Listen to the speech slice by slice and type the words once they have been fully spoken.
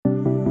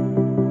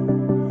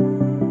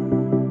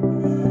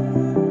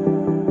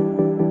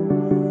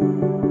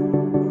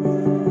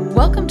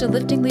Welcome to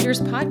Lifting Leaders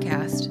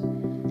Podcast,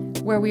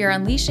 where we are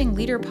unleashing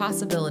leader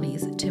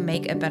possibilities to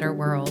make a better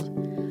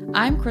world.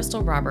 I'm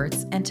Crystal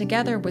Roberts, and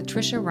together with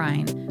Trisha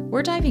Ryan,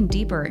 we're diving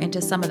deeper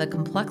into some of the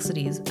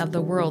complexities of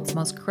the world's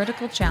most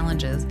critical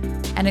challenges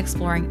and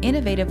exploring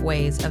innovative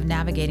ways of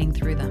navigating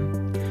through them.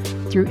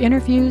 Through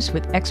interviews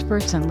with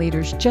experts and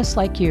leaders just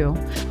like you,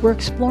 we're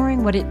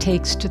exploring what it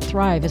takes to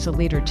thrive as a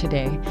leader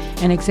today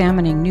and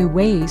examining new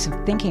ways of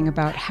thinking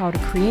about how to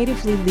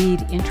creatively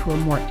lead into a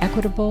more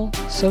equitable,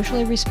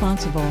 socially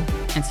responsible,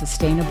 and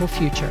sustainable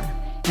future.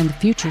 And the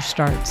future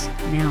starts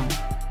now.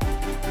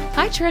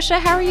 Hi, Trisha.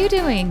 How are you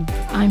doing?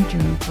 I'm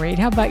doing great.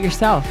 How about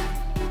yourself?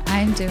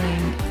 I'm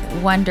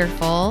doing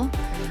wonderful.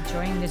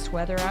 Enjoying this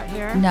weather out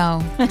here?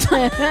 No.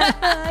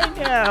 I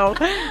know.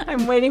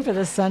 I'm waiting for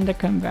the sun to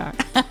come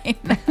back. I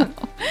know.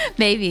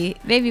 Maybe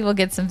we'll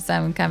get some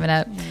sun coming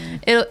up.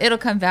 It'll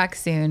come back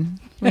soon.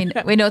 We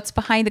know it's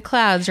behind the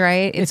clouds,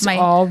 right? It's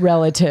all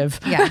relative.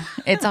 Yeah,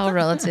 it's all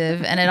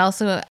relative. And it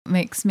also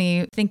makes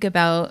me think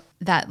about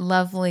that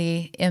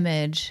lovely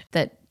image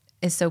that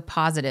is so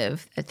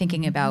positive,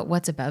 thinking about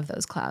what's above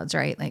those clouds,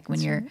 right? Like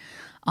when you're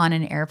on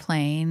an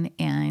airplane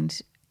and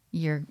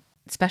you're,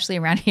 especially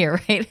around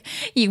here, right?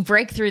 You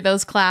break through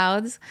those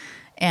clouds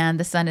and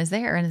the sun is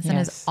there, and the sun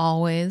is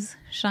always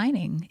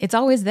shining. It's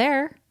always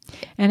there.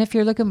 And if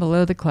you're looking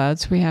below the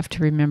clouds, we have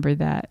to remember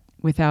that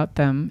without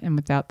them and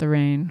without the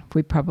rain,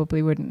 we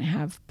probably wouldn't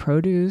have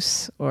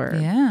produce or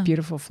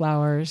beautiful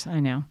flowers. I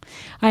know.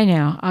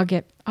 I'll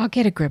get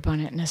a grip on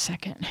it in a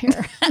second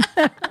here.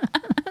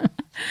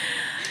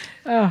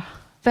 Oh.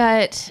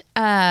 But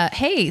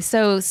hey,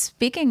 so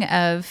speaking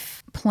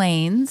of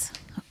planes,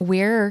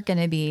 we're going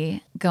to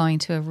be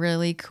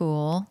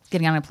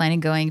getting on a plane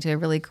and going to a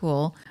really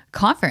cool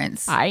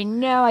conference. I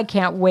know. I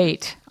can't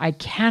wait. I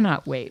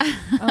cannot wait.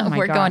 Oh my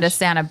We're going to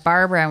Santa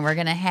Barbara, and we're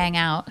going to hang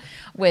out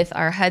with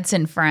our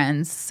Hudson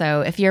friends.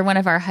 So if you're one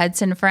of our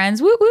Hudson friends,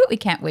 woo woo, we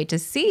can't wait to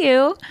see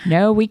you.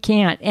 No, we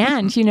can't.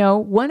 And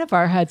one of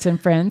our Hudson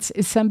friends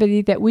is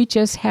somebody that we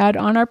just had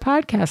on our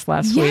podcast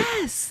last week.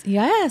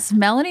 Yes,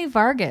 Melanie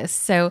Vargas.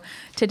 So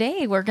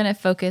today we're going to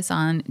focus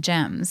on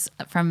gems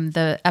from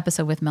the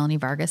episode with Melanie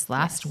Vargas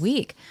last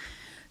week.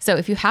 So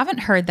if you haven't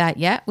heard that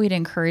yet, we'd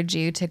encourage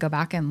you to go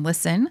back and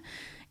listen.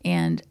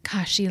 And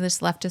gosh, she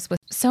just left us with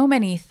so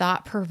many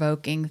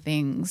thought-provoking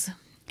things.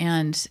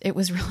 And it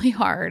was really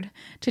hard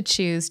to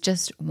choose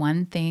just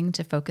one thing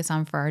to focus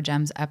on for our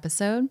gems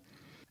episode.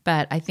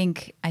 But I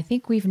think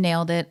we've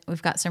nailed it.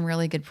 We've got some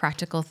really good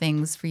practical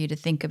things for you to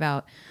think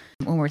about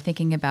when we're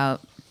thinking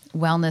about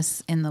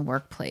wellness in the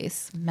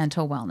workplace,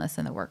 mental wellness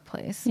in the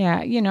workplace.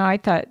 Yeah,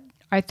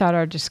 I thought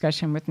our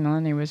discussion with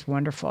Melanie was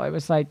wonderful. It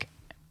was like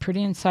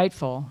pretty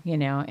insightful,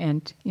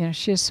 and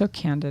she is so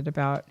candid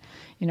about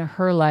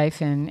her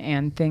life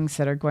and things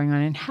that are going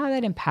on and how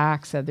that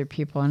impacts other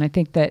people. And I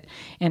think that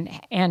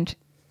and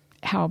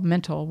how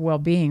mental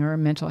well-being or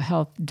mental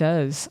health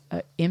does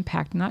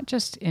impact not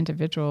just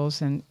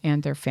individuals and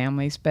their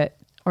families, but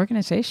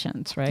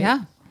organizations,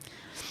 right?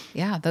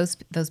 Yeah.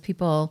 Those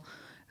people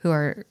who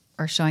are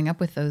showing up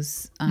with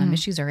those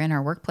issues are in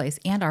our workplace,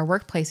 and our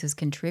workplace is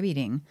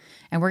contributing.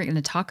 And we're going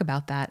to talk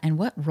about that and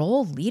what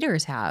role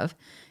leaders have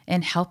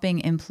in helping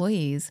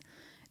employees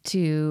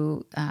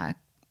to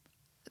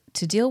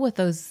deal with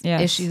those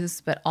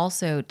issues, but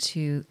also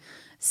to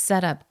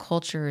set up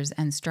cultures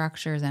and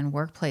structures and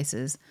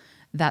workplaces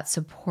that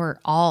support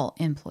all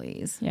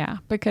employees. Yeah,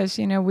 because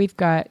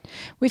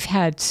we've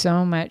had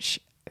so much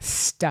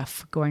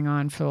stuff going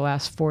on for the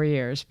last 4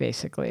 years,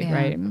 basically,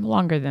 right?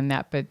 Longer than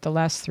that, but the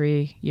last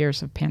 3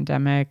 years of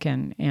pandemic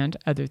and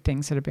other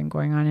things that have been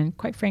going on. And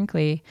quite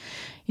frankly,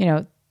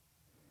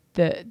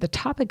 the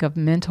topic of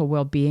mental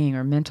well-being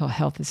or mental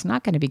health is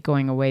not going to be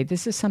going away.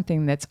 This is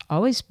something that's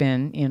always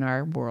been in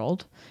our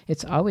world.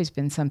 It's always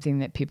been something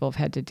that people have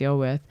had to deal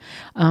with.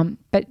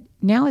 But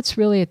now it's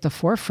really at the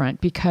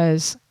forefront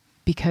because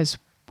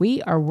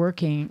we are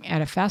working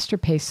at a faster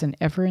pace than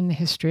ever in the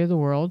history of the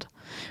world.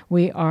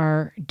 We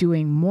are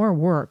doing more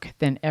work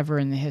than ever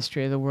in the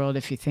history of the world,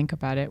 if you think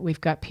about it. We've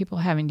got people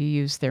having to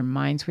use their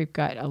minds. We've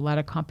got a lot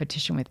of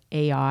competition with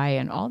AI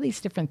and all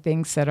these different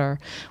things that are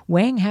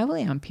weighing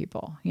heavily on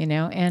people,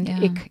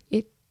 and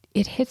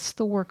it hits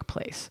the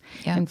workplace.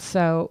 Yeah. And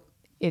so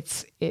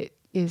it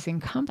is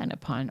incumbent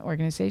upon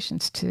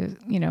organizations to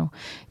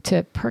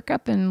perk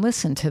up and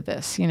listen to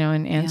this,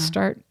 and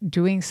start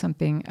doing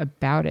something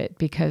about it,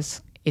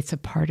 because it's a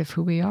part of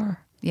who we are.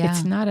 Yeah.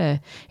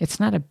 It's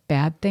not a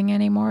bad thing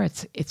anymore.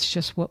 It's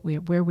just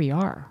where we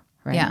are,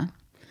 right? Yeah.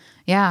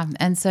 Yeah.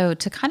 And so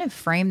to kind of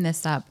frame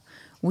this up,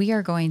 we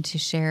are going to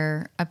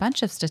share a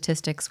bunch of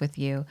statistics with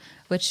you,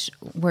 which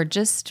were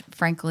just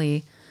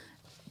frankly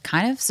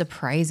kind of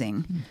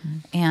surprising. Mm-hmm.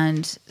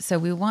 And so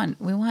we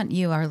want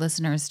you, our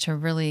listeners, to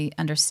really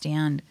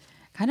understand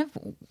kind of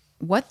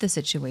what the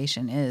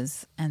situation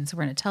is. And so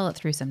we're going to tell it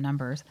through some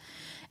numbers.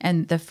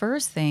 And the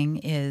first thing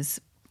is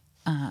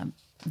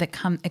it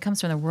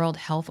comes from the World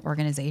Health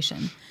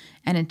Organization.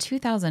 And in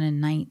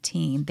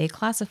 2019, they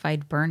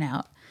classified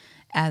burnout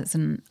as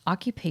an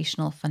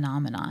occupational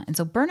phenomenon. And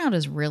so burnout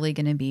is really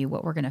going to be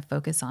what we're going to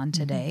focus on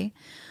today.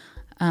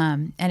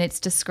 And it's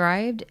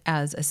described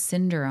as a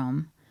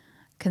syndrome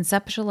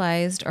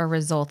conceptualized or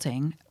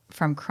resulting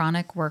from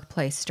chronic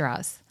workplace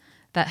stress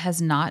that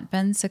has not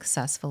been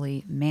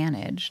successfully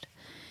managed.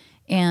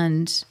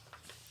 And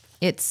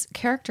it's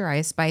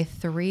characterized by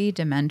 3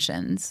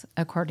 dimensions,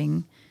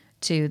 according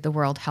to the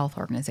World Health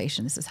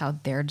Organization. This is how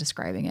they're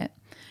describing it.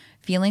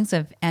 Feelings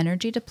of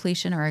energy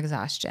depletion or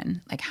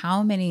exhaustion. Like,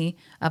 how many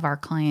of our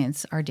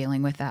clients are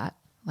dealing with that?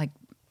 Like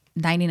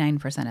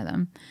 99% of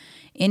them.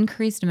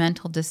 Increased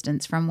mental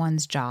distance from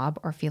one's job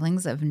or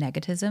feelings of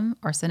negativism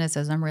or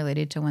cynicism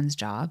related to one's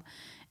job,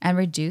 and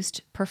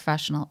reduced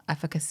professional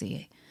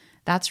efficacy.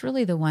 That's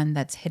really the one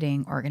that's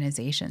hitting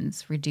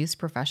organizations, reduced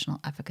professional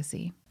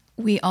efficacy.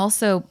 We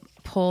also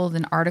pulled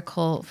an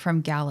article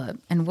from Gallup,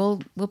 and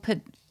we'll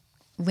put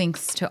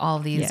links to all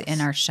of these in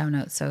our show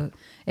notes. So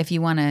if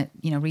you want to,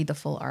 read the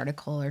full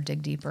article or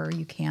dig deeper,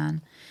 you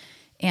can.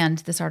 And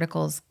this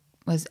article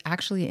was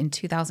actually in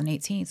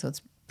 2018, so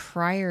it's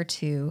prior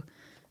to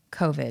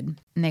COVID,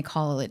 and they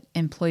call it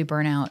employee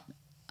burnout,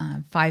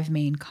 5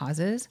 main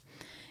causes.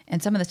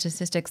 And some of the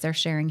statistics they're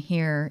sharing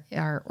here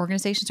are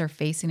organizations are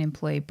facing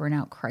employee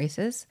burnout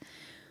crisis.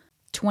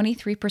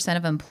 23%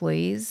 of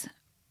employees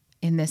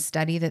in this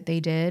study that they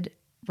did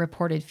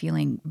reported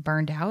feeling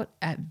burned out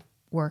at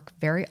work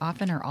very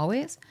often or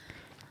always.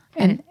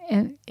 And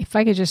if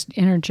I could just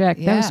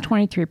interject, that was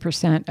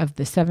 23% of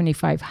the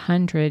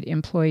 7,500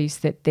 employees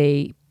that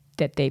they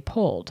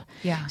polled.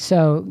 Yeah.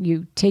 So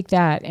you take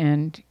that,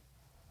 and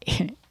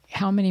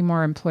how many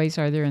more employees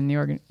are there in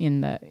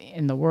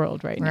the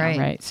world right now?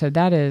 Right. So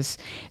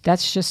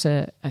that's just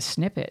a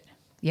snippet.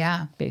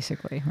 Yeah.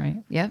 Basically,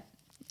 right? Yep.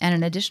 And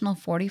an additional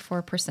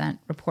 44%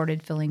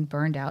 reported feeling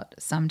burned out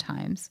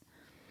sometimes,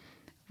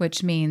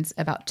 which means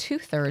about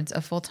 2/3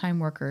 of full-time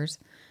workers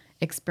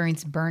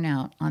experience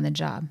burnout on the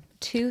job.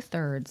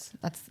 2/3.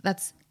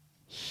 That's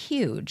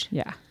huge.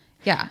 Yeah.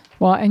 Yeah.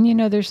 Well,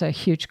 and there's a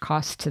huge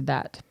cost to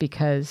that,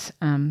 because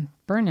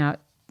burnout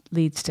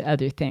leads to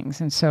other things.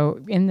 And so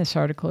in this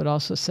article, it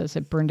also says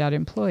that burned out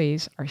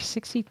employees are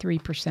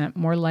 63%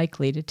 more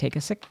likely to take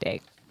a sick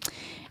day,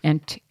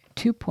 and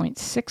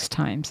 2.6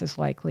 times as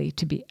likely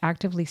to be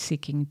actively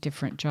seeking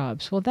different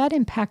jobs. Well, that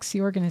impacts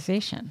the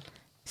organization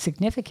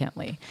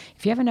significantly.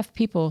 If you have enough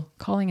people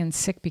calling in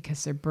sick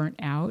because they're burnt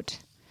out,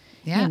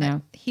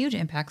 huge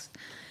impacts.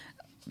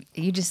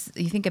 You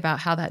think about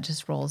how that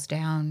just rolls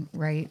down,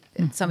 right?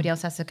 Mm-hmm. Somebody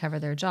else has to cover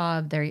their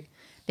job.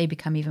 They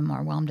become even more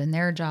overwhelmed in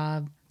their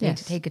job. They have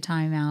to take a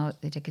time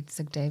out. They take a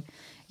sick day.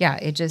 Yeah,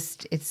 it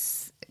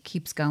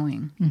keeps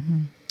going. Mm-hmm.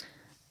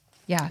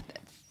 Yeah,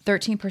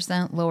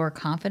 13% lower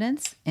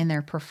confidence in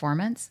their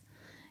performance,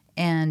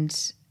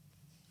 and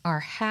are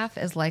half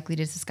as likely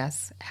to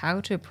discuss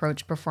how to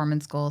approach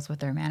performance goals with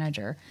their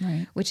manager,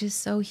 right, which is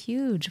so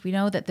huge. We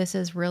know that this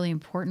is really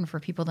important for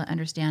people to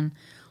understand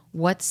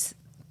what's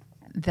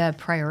the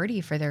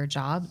priority for their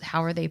job.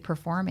 How are they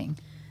performing?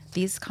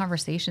 These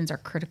conversations are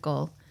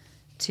critical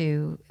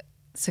to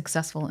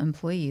successful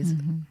employees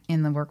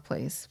in the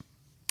workplace.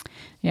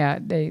 Yeah,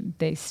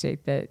 they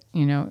state that,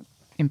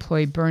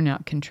 employee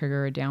burnout can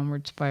trigger a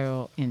downward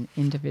spiral in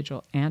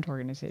individual and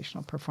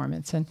organizational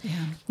performance. And,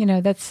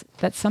 that's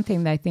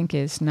something that I think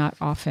is not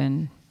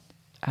often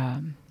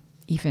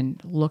even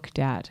looked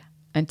at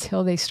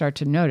until they start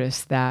to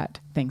notice that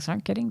things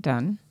aren't getting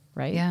done,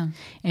 right? Yeah.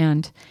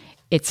 And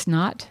it's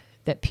not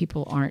that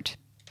people aren't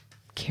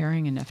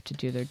caring enough to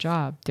do their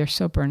job. They're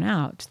so burnt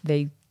out,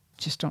 they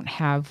just don't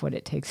have what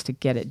it takes to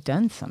get it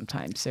done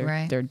sometimes.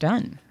 They're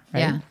done, right?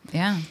 Yeah,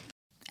 yeah.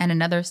 And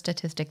another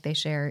statistic they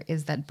share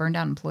is that burned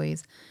out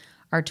employees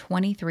are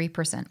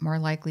 23% more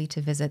likely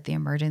to visit the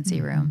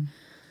emergency room.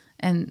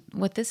 And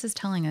what this is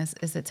telling us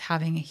is it's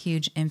having a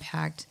huge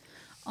impact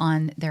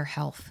on their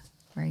health,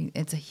 right?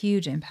 It's a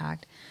huge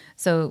impact.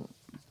 So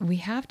we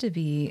have to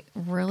be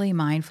really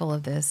mindful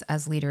of this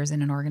as leaders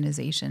in an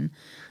organization,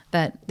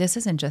 that this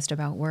isn't just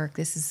about work.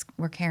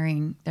 They're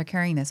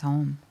carrying this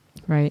home.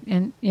 Right.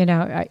 And,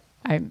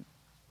 I'm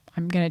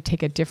going to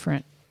take a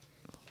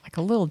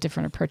little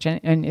different approach.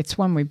 And it's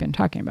one we've been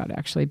talking about,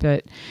 actually.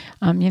 But,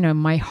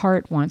 my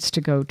heart wants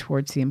to go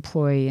towards the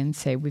employee and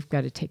say, we've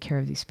got to take care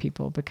of these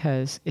people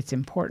because it's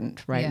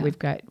important, right?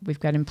 Yeah. We've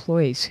got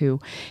employees who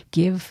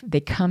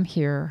they come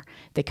here,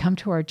 they come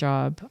to our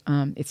job.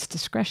 It's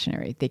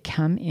discretionary. They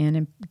come in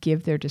and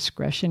give their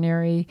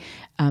discretionary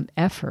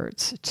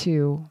efforts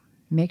to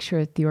make sure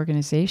that the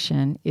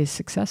organization is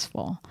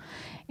successful.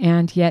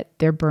 And yet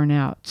they're burnt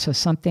out. So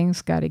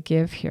something's got to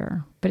give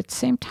here. But at the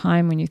same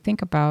time, when you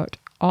think about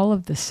all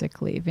of the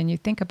sick leave and you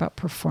think about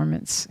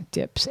performance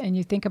dips and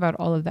you think about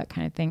all of that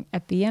kind of thing,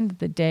 at the end of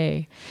the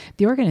day,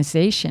 the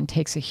organization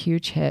takes a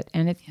huge hit,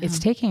 and it's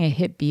taking a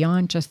hit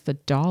beyond just the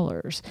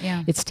dollars.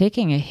 Yeah. It's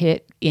taking a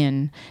hit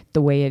in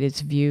the way it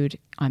is viewed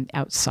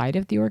outside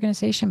of the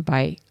organization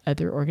by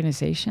other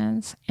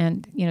organizations.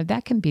 And,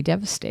 that can be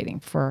devastating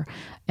for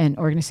an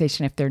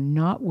organization if they're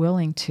not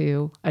willing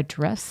to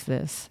address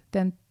this.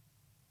 Then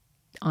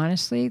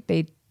honestly,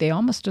 they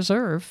almost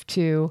deserve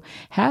to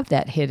have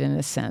that hit in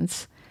a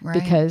sense, Right.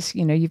 because,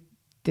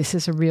 this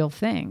is a real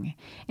thing.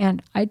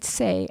 And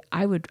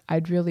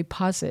I'd really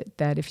posit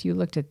that if you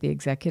looked at the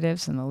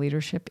executives and the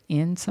leadership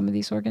in some of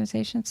these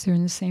organizations, they're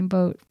in the same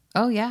boat.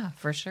 Oh, yeah,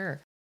 for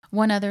sure.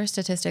 One other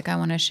statistic I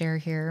want to share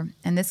here,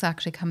 and this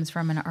actually comes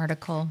from an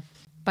article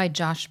by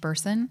Josh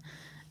Burson,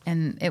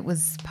 and it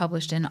was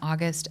published in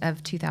August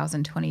of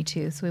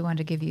 2022. So we wanted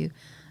to give you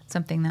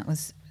something that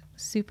was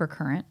super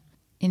current.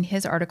 In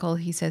his article,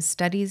 he says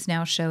studies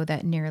now show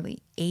that nearly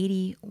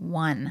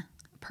 81%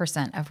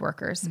 of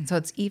workers, so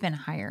it's even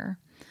higher,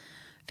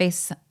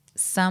 face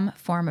some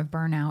form of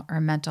burnout or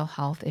mental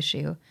health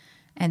issue,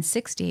 and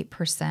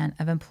 68%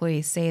 of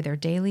employees say their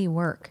daily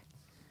work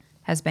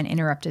has been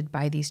interrupted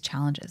by these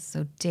challenges.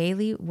 So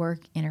daily work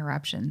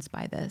interruptions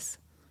by this.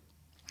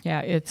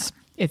 Yeah, it's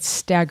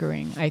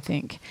staggering, I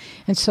think.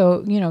 And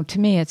so, to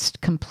me, it's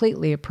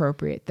completely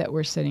appropriate that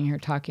we're sitting here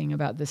talking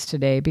about this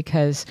today,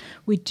 because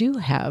we do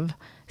have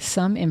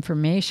some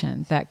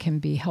information that can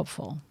be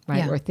helpful, right?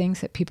 Yeah. Or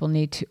things that people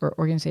need to, or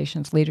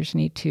organizations, leaders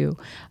need to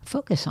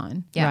focus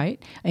on, Yeah.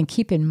 right? And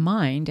keep in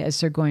mind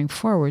as they're going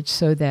forward,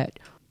 so that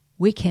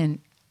we can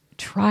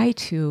try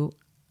to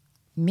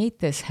meet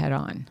this head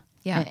on.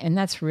 Yeah. And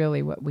that's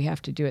really what we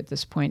have to do at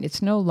this point.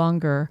 It's no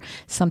longer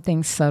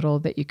something subtle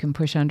that you can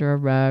push under a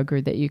rug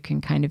or that you can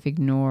kind of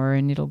ignore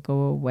and it'll go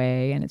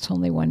away and it's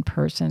only one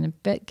person.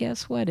 But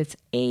guess what? It's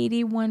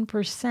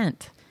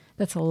 81%.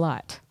 That's a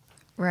lot.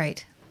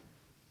 Right.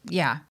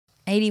 Yeah.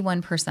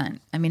 81%.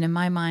 I mean, in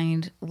my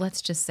mind,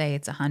 let's just say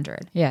it's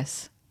 100.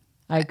 Yes,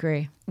 I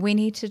agree. We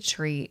need to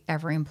treat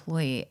every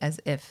employee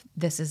as if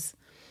this is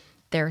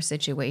their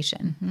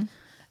situation. Mm-hmm.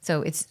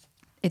 So it's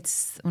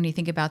when you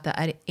think about the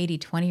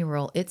 80-20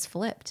 rule, it's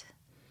flipped.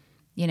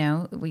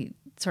 We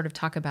sort of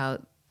talk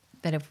about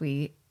that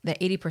that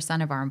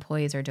 80% of our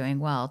employees are doing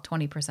well,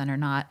 20% are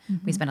not.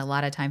 Mm-hmm. We spend a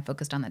lot of time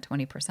focused on that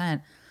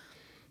 20%.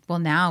 Well,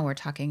 now we're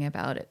talking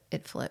about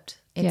it flipped.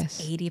 It's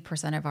Yes.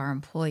 80% of our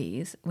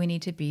employees. We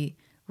need to be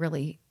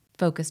really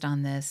focused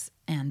on this.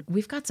 And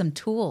we've got some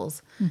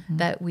tools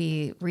that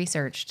we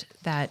researched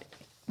that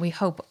we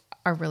hope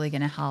are really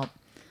going to help.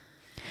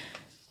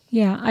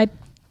 Yeah,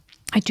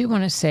 I do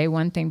want to say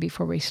one thing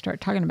before we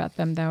start talking about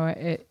them,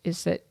 though,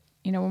 is that,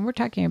 when we're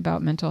talking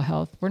about mental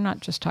health, we're not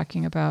just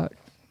talking about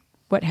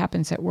what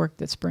happens at work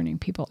that's burning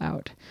people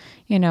out.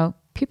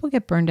 People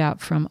get burned out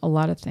from a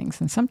lot of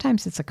things, and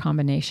sometimes it's a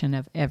combination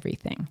of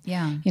everything.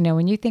 Yeah.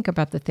 When you think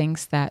about the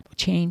things that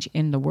change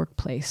in the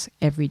workplace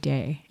every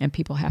day and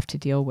people have to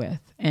deal with,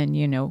 and,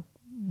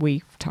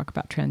 we talk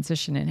about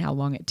transition and how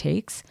long it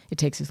takes. It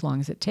takes as long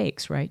as it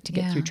takes, right, to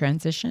get Yeah. through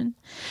transition.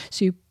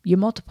 So you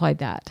multiply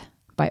that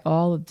by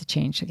all of the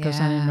change that goes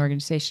on in an Yeah.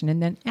 organization,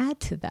 and then add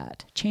to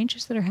that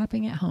changes that are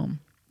happening at home.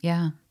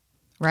 Yeah.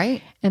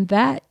 Right. And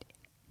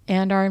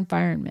our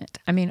environment.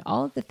 I mean,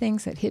 all of the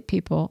things that hit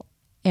people,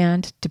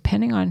 and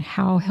depending on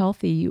how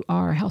healthy you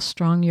are, how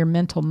strong your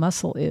mental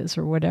muscle is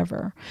or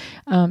whatever,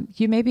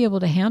 you may be able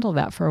to handle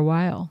that for a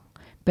while,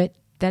 but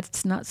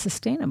that's not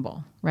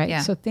sustainable, right?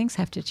 Yeah. So things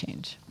have to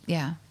change.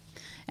 Yeah.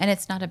 And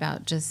it's not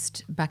about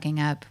just bucking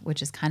up,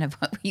 which is kind of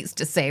what we used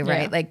to say,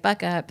 right? Yeah. Like,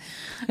 buck up.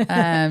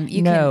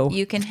 No.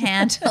 You can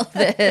handle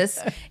this,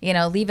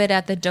 leave it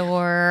at the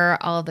door,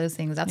 all of those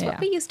things. That's Yeah. what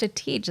we used to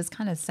teach. It's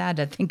kind of sad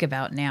to think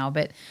about now,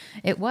 but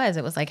it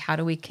was like, how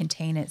do we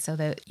contain it so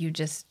that you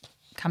just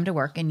come to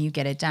work and you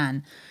get it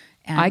done?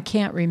 And I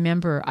can't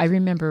remember. I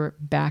remember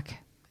back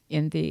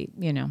in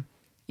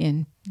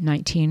in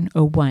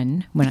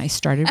 1901 when I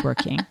started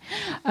working,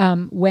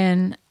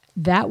 when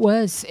that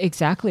was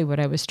exactly what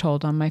I was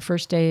told on my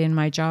first day in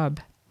my job,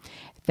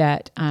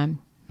 that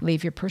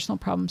leave your personal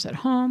problems at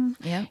home,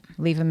 Yep.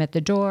 leave them at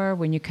the door.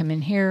 When you come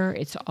in here,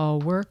 it's all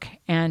work.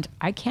 And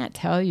I can't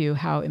tell you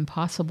how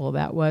impossible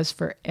that was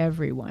for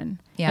everyone.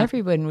 Yeah.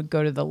 Everyone would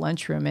go to the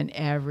lunchroom and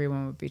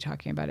everyone would be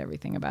talking about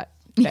everything that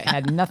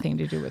had nothing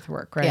to do with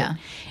work, right? Yeah.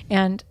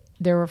 And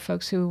there were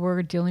folks who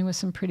were dealing with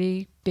some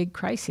pretty big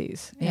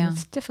crises. And Yeah.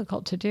 it's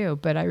difficult to do.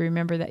 But I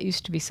remember that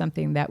used to be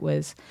something that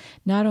was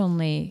not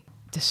only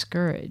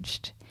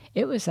discouraged,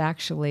 it was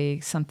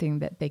actually something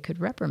that they could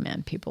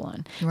reprimand people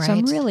on. Right. So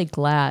I'm really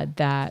glad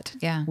that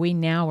Yeah. we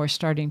now are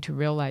starting to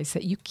realize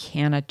that you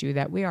cannot do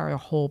that. We are a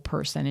whole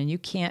person, and you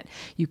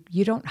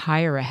don't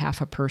hire a half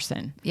a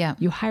person. Yeah.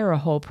 You hire a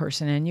whole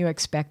person and you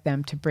expect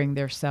them to bring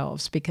their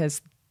selves,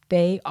 because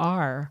they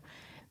are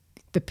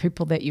the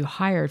people that you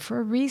hired for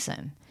a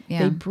reason.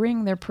 Yeah. They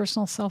bring their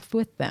personal self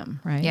with them,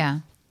 right? Yeah.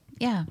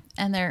 Yeah.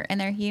 And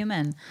they're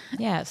human.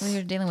 Yes.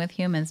 We're dealing with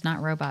humans,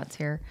 not robots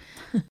here.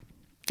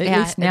 At Yeah,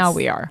 least now it's-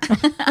 we are.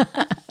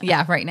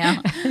 Yeah, right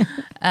now.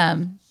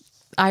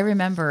 I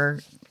remember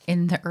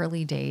in the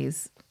early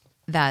days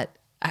that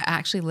I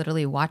actually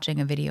literally watching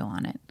a video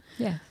on it.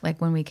 Yeah.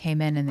 Like when we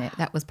came in and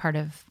that was part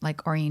of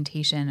like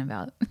orientation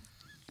about.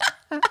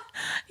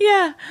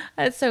 Yeah,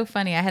 that's so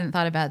funny. I hadn't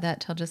thought about that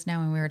till just now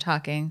when we were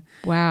talking.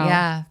 Wow.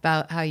 Yeah,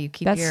 about how you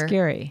keep That's your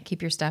scary.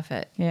 keep your stuff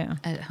at Yeah.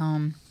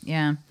 home.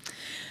 Yeah.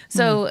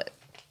 So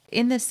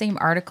in this same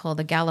article,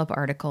 the Gallup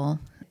article,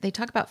 they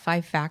talk about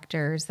 5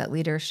 factors that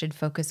leaders should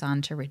focus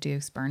on to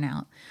reduce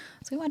burnout.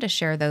 So we want to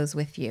share those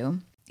with you.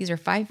 These are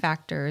 5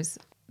 factors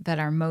that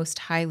are most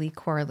highly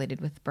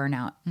correlated with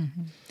burnout.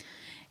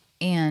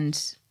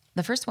 And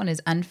the first one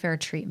is unfair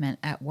treatment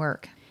at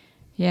work.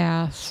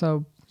 Yeah,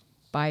 so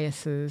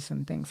biases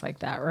and things like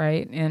that,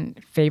 right?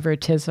 And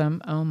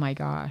favoritism. Oh my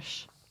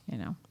gosh,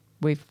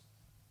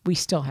 we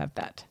still have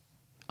that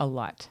a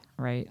lot,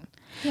 right?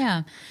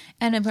 Yeah.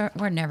 And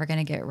we're never going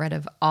to get rid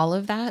of all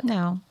of that.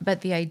 No.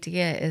 But the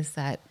idea is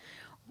that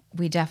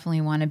we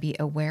definitely want to be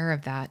aware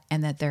of that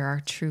and that there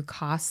are true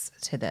costs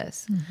to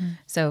this.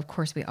 So, of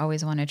course, we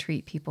always want to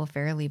treat people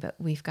fairly, but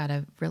we've got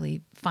to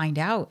really find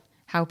out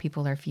how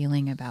people are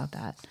feeling about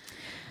that.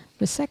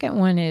 The second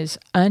one is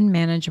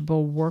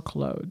unmanageable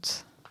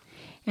workloads.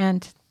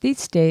 And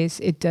these days,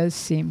 it does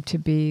seem to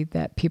be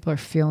that people are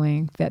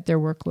feeling that their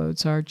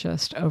workloads are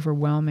just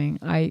overwhelming.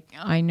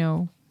 I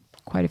know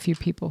quite a few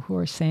people who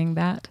are saying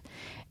that.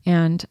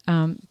 And,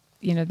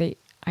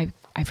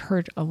 I've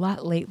heard a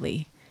lot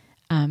lately,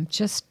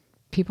 just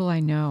people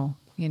I know,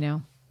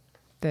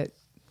 that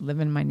live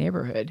in my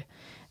neighborhood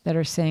that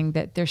are saying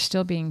that they're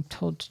still being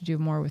told to do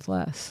more with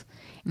less.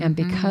 And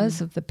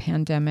because of the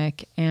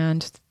pandemic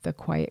and the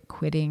quiet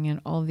quitting and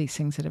all of these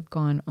things that have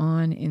gone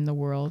on in the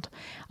world,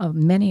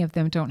 many of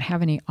them don't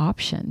have any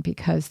option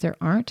because there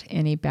aren't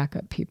any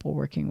backup people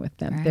working with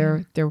them.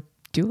 Right. They're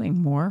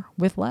doing more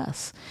with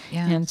less.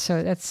 Yeah. And so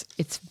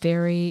it's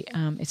very,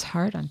 it's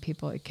hard on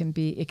people. It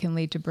can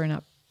lead to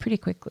burnout pretty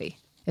quickly,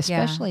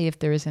 especially if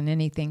there isn't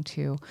anything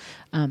to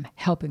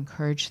help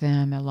encourage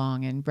them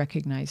along and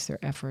recognize their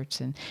efforts.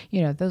 And,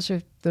 those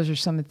are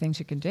some of the things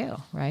you can do,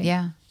 right?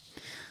 Yeah.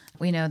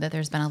 We know that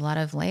there's been a lot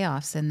of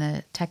layoffs in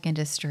the tech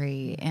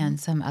industry and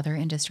some other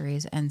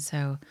industries. And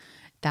so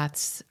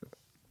that's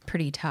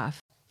pretty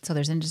tough. So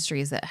there's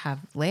industries that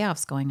have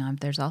layoffs going on.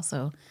 There's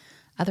also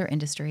other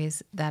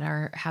industries that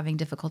are having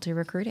difficulty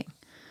recruiting.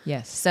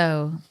 Yes.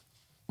 So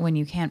when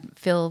you can't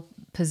fill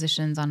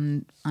positions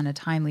on a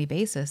timely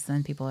basis,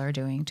 then people are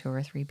doing 2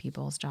 or 3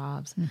 people's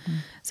jobs.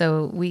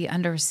 So we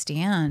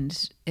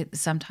understand it.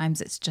 Sometimes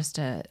it's just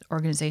a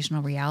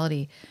organizational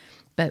reality.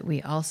 But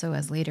we also,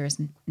 as leaders,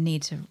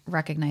 need to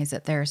recognize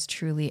that there's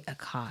truly a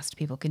cost.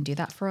 People can do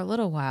that for a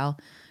little while,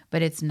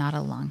 but it's not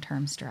a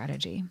long-term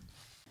strategy.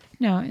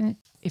 No, and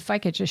if I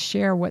could just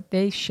share what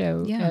they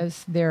show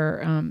as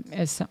their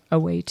as a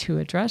way to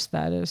address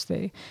that is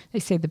they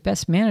say the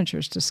best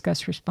managers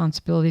discuss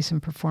responsibilities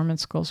and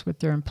performance goals with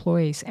their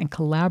employees and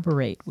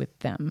collaborate with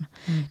them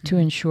to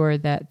ensure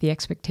that the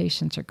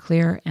expectations are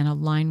clear and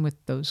align with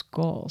those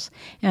goals.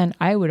 And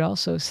I would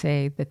also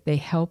say that they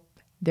help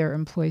their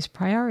employees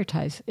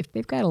prioritize. If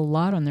they've got a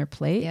lot on their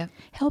plate,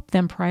 help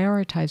them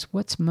prioritize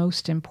what's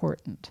most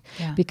important.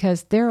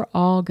 Because they're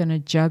all going to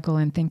juggle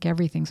and think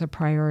everything's a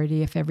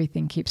priority if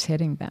everything keeps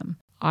hitting them.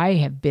 I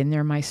have been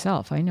there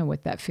myself. I know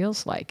what that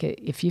feels like.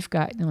 If you've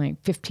got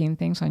 15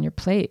 things on your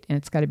plate and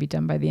it's got to be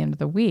done by the end of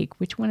the week,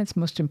 which one is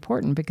most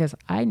important? Because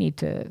I need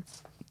to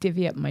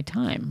divvy up my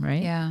time,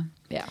 right? Yeah.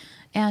 Yeah.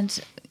 And,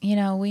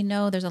 we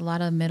know there's a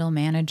lot of middle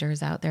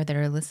managers out there that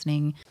are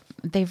listening.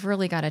 They've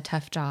really got a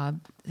tough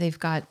job. They've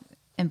got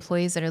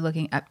employees that are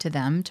looking up to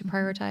them to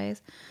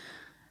prioritize,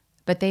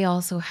 but they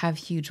also have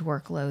huge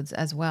workloads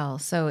as well.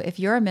 So if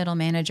you're a middle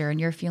manager and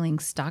you're feeling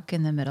stuck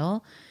in the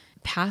middle,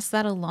 pass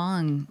that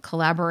along,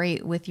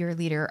 collaborate with your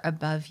leader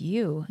above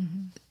you.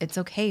 It's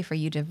okay for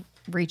you to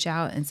reach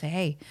out and say,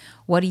 hey,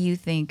 what do you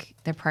think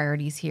the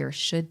priorities here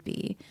should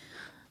be?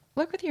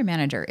 Work with your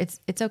manager.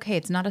 It's okay.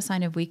 It's not a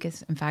sign of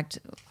weakness. In fact,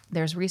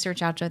 there's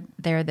research out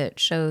there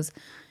that shows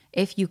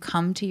if you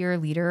come to your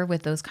leader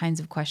with those kinds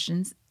of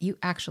questions, you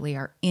actually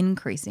are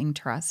increasing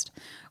trust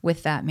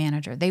with that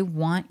manager. They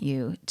want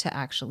you to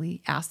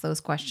actually ask those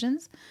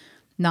questions,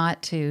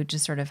 not to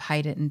just sort of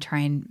hide it and try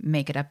and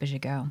make it up as you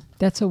go.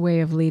 That's a way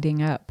of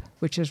leading up,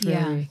 which is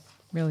really,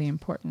 really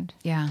important.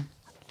 Yeah.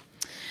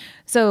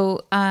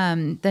 So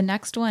the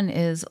next one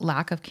is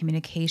lack of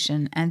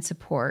communication and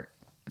support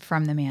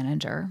from the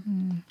manager.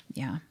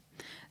 Yeah.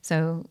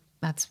 So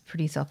that's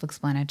pretty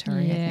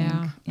self-explanatory, I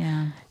think.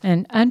 Yeah.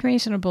 And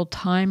unreasonable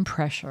time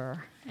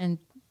pressure. And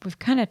we've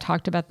kind of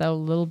talked about that a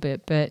little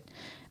bit, but,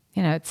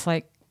 it's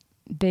like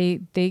they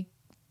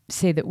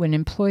say that when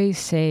employees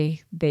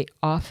say they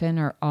often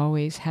or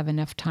always have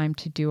enough time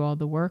to do all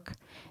the work,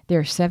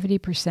 they're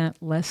 70%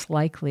 less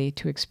likely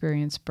to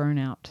experience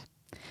burnout.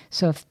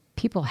 So if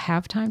people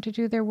have time to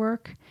do their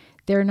work,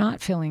 they're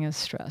not feeling as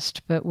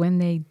stressed. But when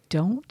they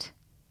don't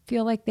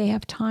feel like they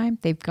have time,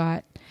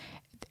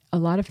 a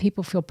lot of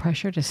people feel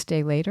pressure to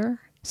stay later.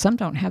 Some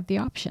don't have the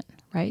option,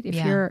 right?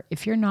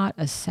 If you're not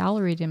a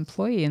salaried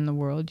employee in the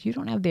world, you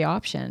don't have the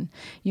option.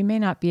 You may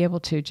not be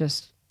able to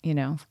just,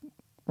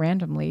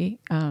 randomly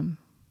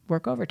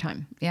work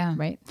overtime. Yeah.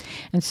 Right.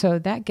 And so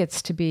that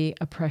gets to be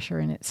a pressure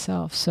in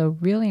itself. So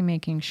really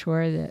making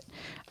sure that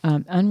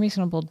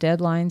unreasonable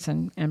deadlines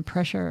and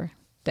pressure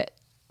that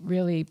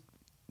really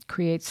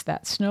creates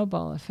that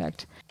snowball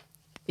effect,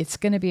 it's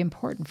going to be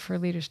important for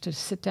leaders to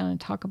sit down and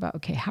talk about,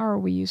 okay, how are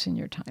we using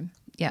your time?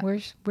 Yeah.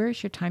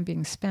 Where's your time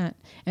being spent?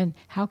 And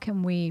how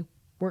can we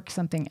work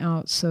something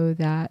out so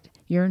that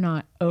you're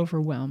not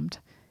overwhelmed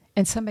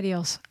and somebody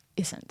else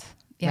isn't?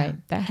 Yeah.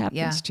 Right? That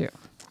happens too.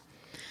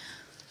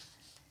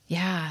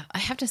 Yeah. I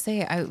have to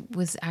say, I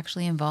was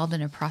actually involved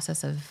in a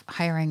process of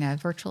hiring a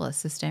virtual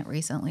assistant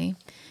recently.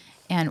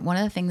 And one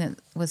of the things that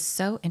was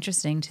so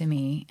interesting to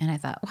me, and I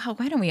thought, wow,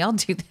 why don't we all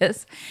do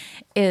this,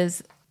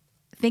 is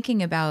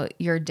thinking about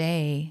your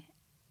day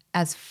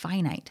as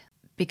finite.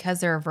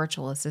 Because they're a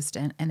virtual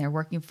assistant and they're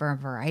working for a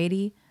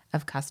variety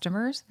of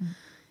customers,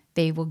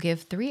 they will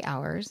give 3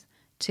 hours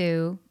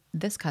to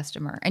this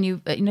customer, and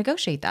you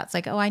negotiate that. It's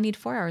like, oh, I need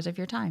 4 hours of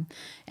your time,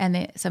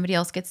 and somebody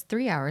else gets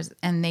 3 hours,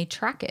 and they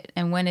track it.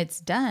 And when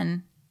it's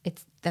done,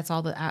 that's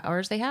all the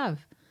hours they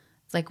have.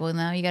 It's like, well,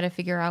 now you got to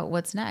figure out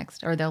what's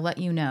next, or they'll let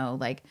you know,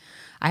 like,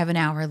 I have an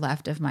hour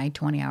left of my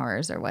 20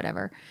 hours or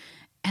whatever.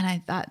 And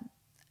I thought,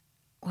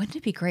 wouldn't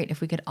it be great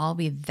if we could all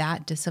be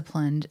that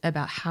disciplined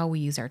about how we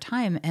use our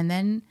time? And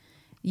then,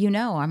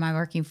 am I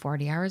working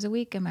 40 hours a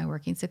week? Am I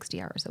working 60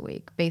 hours a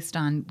week based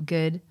on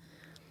good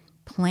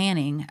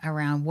planning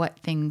around what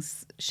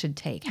things should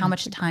take, how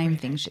much time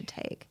things should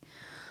take,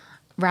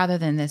 rather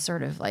than this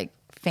sort of like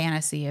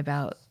fantasy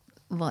about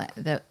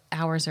the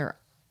hours are,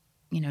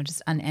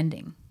 just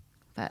unending.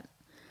 But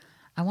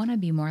I want to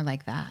be more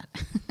like that.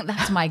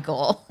 That's my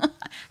goal.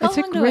 It's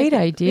a great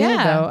idea,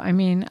 though. I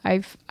mean,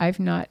 I've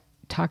not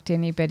talked to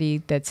anybody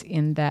that's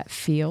in that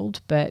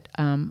field, but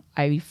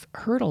I've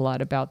heard a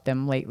lot about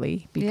them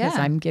lately because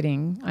I'm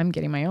getting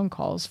my own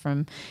calls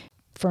from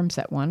firms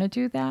that want to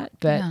do that,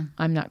 but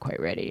I'm not quite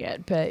ready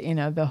yet. But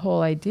the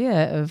whole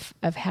idea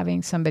of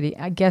having somebody,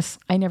 I guess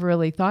I never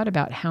really thought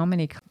about how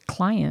many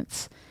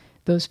clients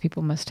those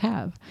people must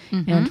have,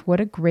 and what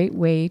a great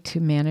way to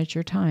manage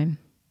your time.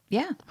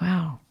 Yeah.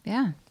 Wow.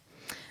 Yeah.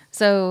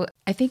 So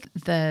I think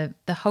the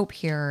hope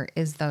here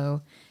is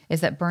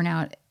that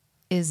burnout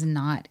is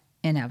not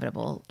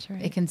inevitable.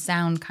 Right. It can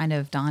sound kind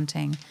of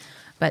daunting,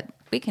 but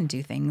we can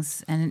do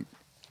things. And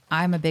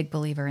I'm a big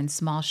believer in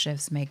small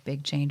shifts make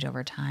big change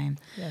over time.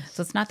 Yes.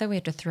 So it's not that we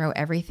have to throw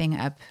everything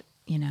up,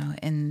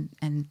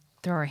 and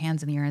throw our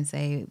hands in the air and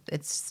say,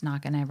 it's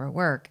not going to ever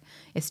work.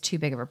 It's too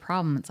big of a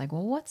problem. It's like,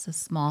 well, what's a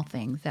small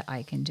thing that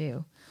I can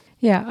do?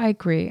 Yeah, I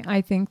agree.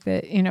 I think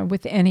that,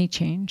 with any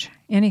change,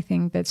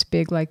 anything that's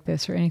big like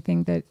this or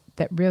anything that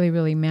really,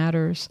 really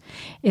matters,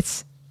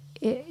 it's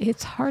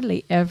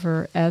hardly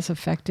ever as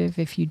effective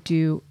if you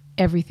do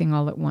everything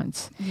all at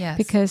once. Yes.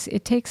 Because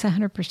it takes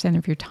 100%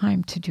 of your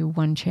time to do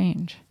one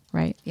change,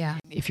 right? Yeah.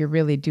 If you're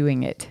really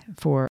doing it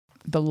for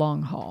the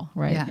long haul,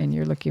 right? Yeah. And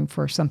you're looking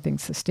for something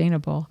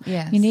sustainable,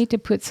 Yes. you need to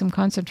put some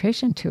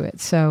concentration to it.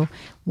 So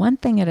one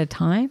thing at a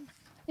time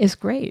is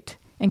great.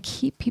 And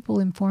keep people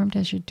informed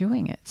as you're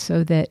doing it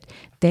so that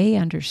they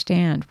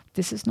understand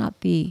this is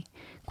not the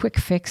quick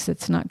fix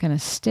that's not going to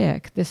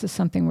stick. This is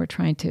something we're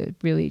trying to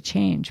really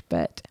change,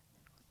 but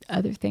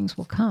other things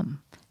will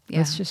come. Yeah.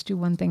 Let's just do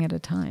one thing at a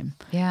time.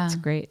 Yeah. It's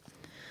great.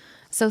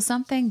 So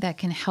something that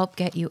can help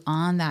get you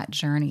on that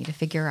journey to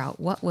figure out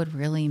what would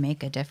really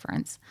make a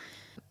difference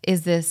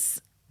is this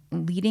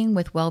Leading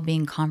with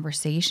Wellbeing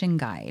conversation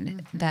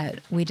guide that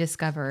we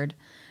discovered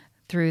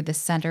through the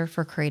Center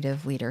for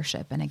Creative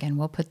Leadership. And again,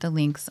 we'll put the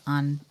links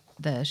on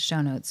the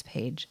show notes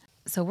page.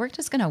 So we're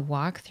just going to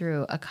walk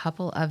through a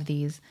couple of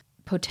these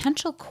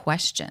potential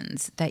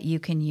questions that you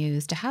can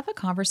use to have a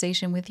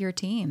conversation with your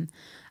team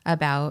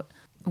about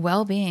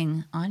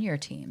well-being on your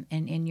team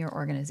and in your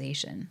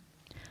organization.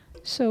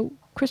 So,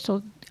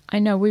 Crystal, I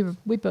know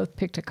we both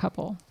picked a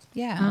couple.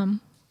 Yeah.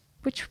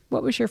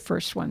 What was your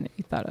first one that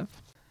you thought of?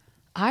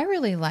 I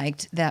really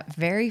liked that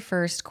very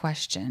first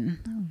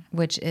question,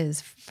 which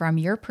is, from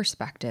your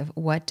perspective,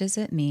 what does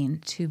it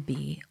mean to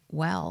be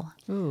well?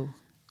 Ooh,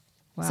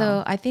 wow.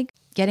 So I think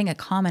getting a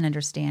common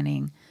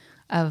understanding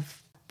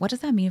of what does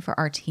that mean for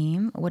our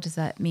team? What does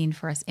that mean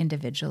for us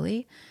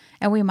individually?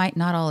 And we might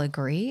not all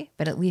agree,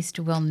 but at least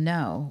we'll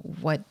know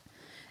what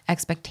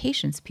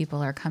expectations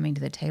people are coming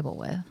to the table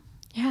with.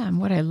 Yeah, and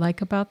what I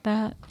like about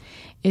that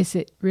is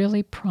it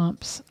really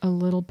prompts a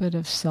little bit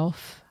of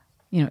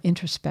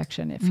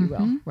introspection, if you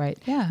will, right?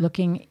 Yeah.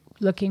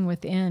 Looking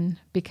within,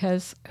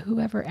 because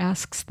whoever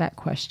asks that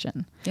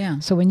question. Yeah.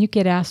 So when you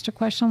get asked a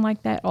question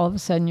like that, all of a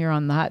sudden you're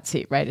on the hot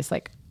seat, right? It's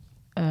like,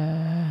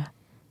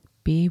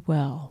 be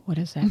well. What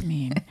does that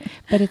mean?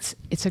 But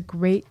it's a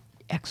great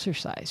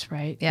exercise,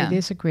 right? Yeah. It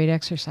is a great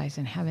exercise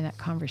in having that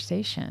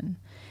conversation,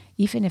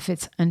 even if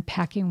it's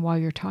unpacking while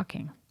you're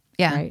talking.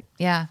 Yeah. Right?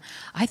 Yeah.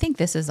 I think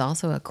this is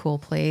also a cool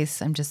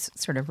place. I'm just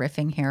sort of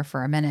riffing here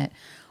for a minute,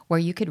 where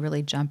you could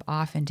really jump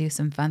off and do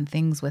some fun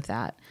things with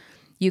that.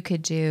 You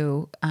could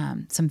do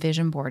some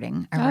vision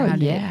boarding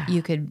around it.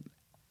 You could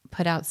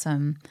put out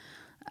some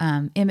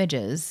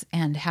images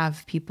and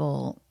have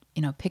people,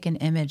 pick an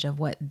image of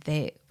what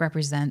they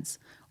represents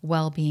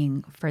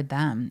well-being for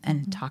them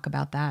and talk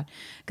about that.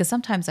 Because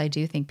sometimes I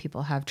do think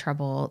people have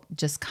trouble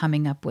just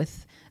coming up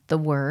with the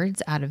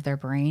words out of their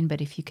brain. But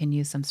if you can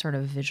use some sort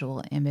of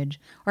visual image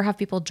or have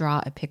people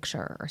draw a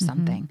picture or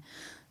something.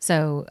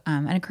 So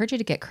I encourage you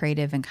to get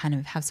creative and kind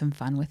of have some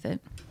fun with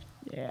it.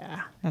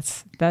 Yeah,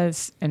 that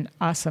is an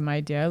awesome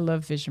idea. I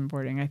love vision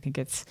boarding. I think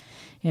it's,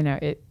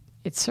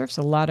 it serves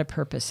a lot of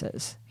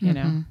purposes.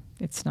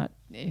 It's not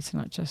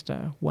just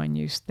a one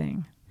use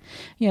thing.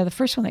 Yeah, the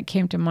first one that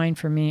came to mind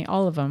for me,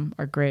 all of them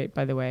are great,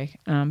 by the way.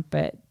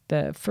 But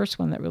the first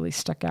one that really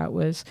stuck out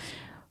was,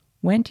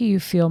 when do you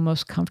feel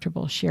most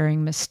comfortable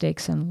sharing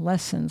mistakes and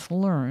lessons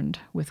learned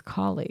with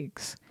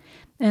colleagues?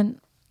 And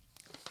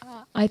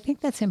I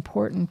think that's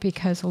important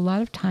because a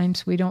lot of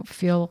times we don't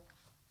feel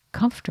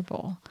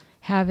comfortable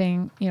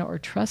having, or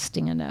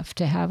trusting enough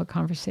to have a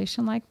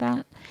conversation like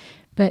that.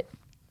 But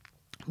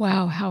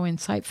wow, how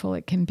insightful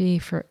it can be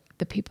for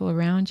the people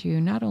around you,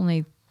 not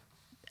only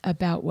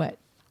about what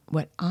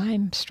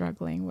I'm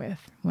struggling with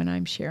when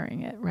I'm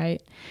sharing it,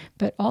 right?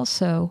 But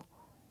also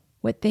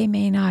what they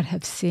may not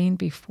have seen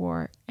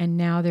before. And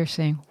now they're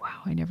saying,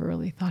 wow, I never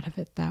really thought of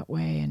it that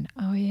way. And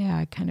oh yeah,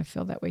 I kind of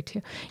feel that way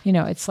too.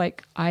 It's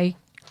like I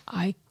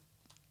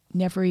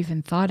never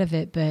even thought of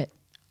it, but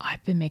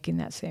I've been making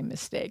that same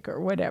mistake or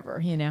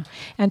whatever,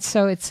 And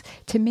so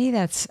to me,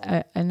 that's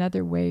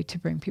another way to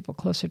bring people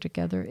closer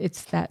together.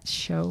 It's that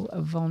show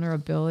of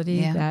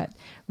vulnerability that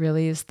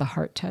really is the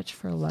heart touch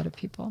for a lot of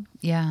people.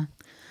 Yeah,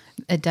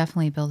 it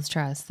definitely builds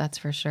trust. That's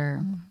for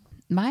sure.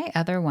 My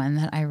other one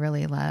that I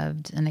really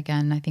loved, and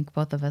again, I think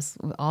both of us,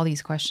 all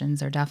these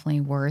questions are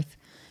definitely worth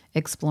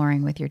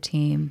exploring with your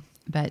team,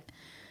 but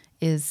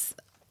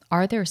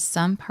are there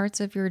some parts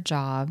of your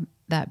job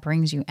that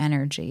brings you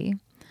energy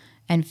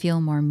and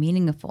feel more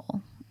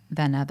meaningful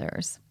than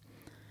others?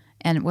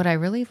 And what I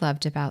really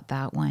loved about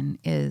that one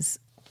is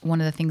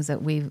one of the things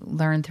that we've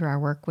learned through our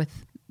work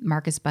with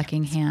Marcus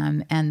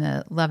Buckingham and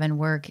the Love and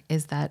Work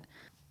is that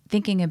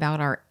thinking about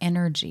our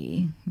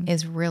energy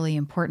is really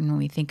important when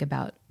we think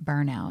about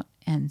burnout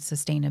and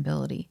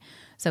sustainability.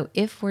 So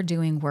if we're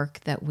doing work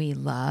that we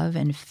love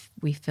and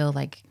we feel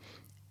like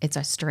it's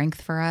a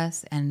strength for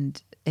us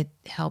and it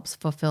helps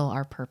fulfill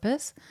our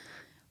purpose,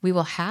 we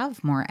will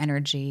have more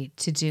energy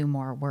to do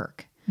more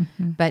work.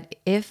 But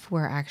if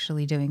we're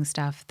actually doing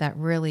stuff that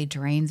really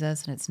drains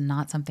us and it's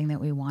not something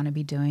that we want to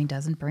be doing,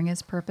 doesn't bring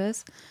us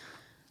purpose,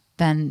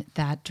 then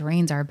that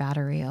drains our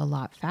battery a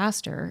lot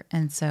faster.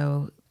 And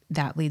so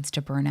that leads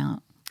to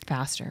burnout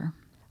faster.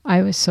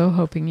 I was so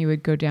hoping you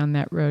would go down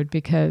that road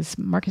because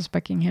Marcus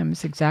Buckingham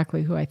is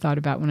exactly who I thought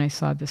about when I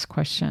saw this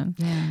question.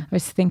 Yeah. I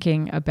was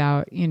thinking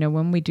about,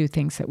 when we do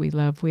things that we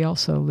love, we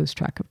also lose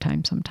track of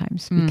time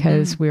sometimes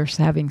because we're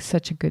having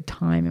such a good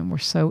time and we're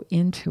so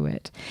into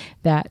it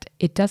that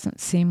it doesn't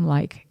seem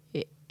like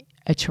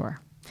a chore.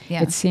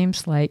 Yeah. It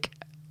seems like,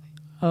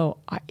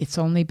 it's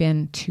only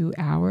been 2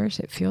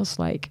 hours. It feels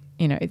like,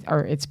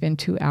 it's been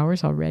 2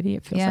 hours already.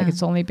 It feels like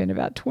it's only been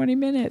about 20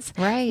 minutes.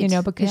 Right.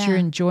 Because you're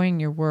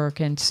enjoying your work.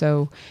 And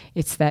so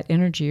it's that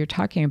energy you're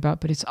talking about,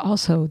 but it's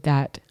also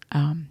that,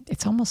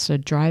 it's almost a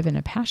drive and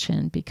a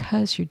passion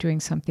because you're doing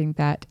something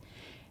that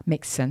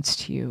makes sense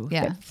to you,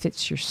 that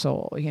fits your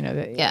soul,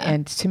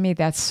 and to me,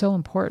 that's so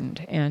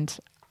important. And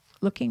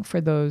looking for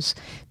those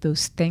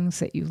things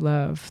that you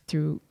love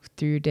through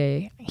your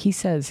day. He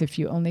says, if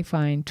you only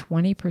find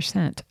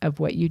 20%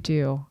 of what you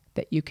do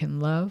that you can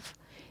love,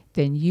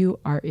 then you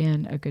are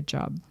in a good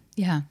job.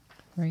 Yeah.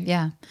 Right.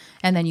 Yeah.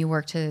 And then you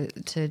work to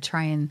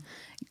try and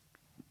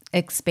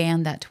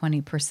expand that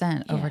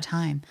 20% over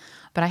time.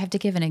 But I have to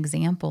give an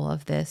example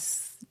of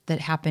this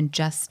that happened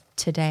just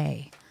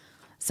today.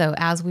 So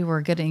as we were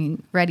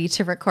getting ready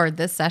to record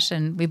this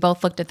session, we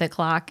both looked at the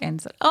clock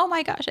and said, oh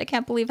my gosh, I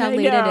can't believe how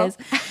late it is.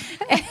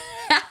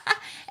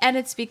 And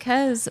it's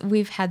because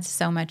we've had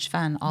so much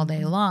fun all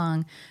day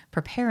long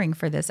preparing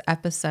for this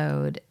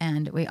episode.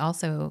 And we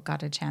also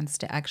got a chance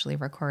to actually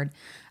record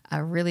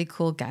a really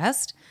cool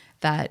guest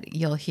that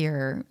you'll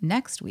hear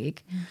next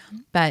week.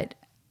 But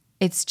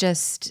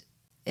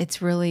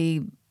it's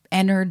really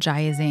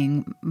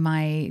energizing.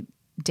 My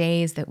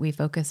days that we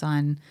focus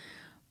on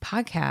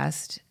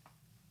podcast,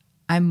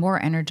 I'm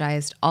more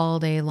energized all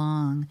day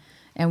long,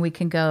 and we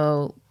can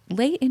go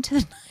late into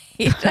the night.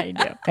 I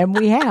know. And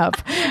we have.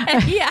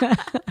 Yeah.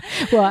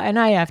 Well, and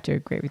I have to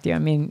agree with you. I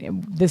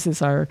mean, this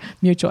is our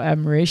mutual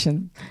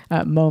admiration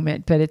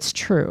moment, but it's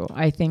true.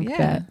 I think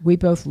that we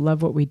both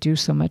love what we do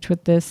so much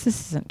with this.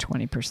 This isn't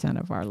 20%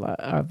 of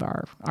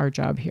our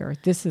job here.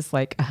 This is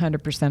like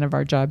 100% of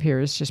our job here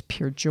is just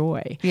pure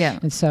joy. Yeah.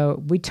 And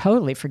so we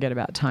totally forget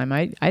about time.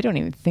 I don't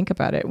even think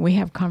about it. We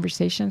have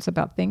conversations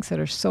about things that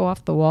are so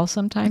off the wall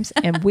sometimes,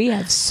 and we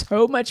have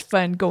so much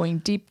fun going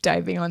deep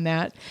diving on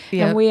that.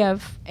 Yep.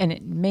 And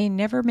it may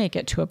never make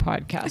it to a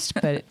podcast,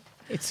 but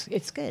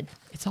it's good.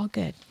 It's all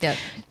good. Yep.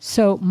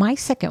 So my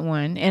second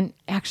one, and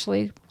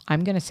actually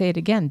I'm going to say it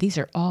again, these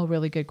are all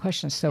really good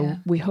questions. So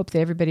we hope that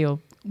everybody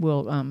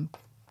will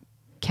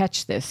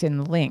catch this in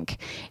the link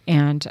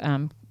and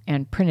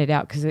print it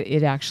out because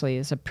it actually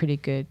is a pretty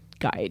good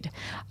guide.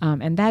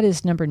 And that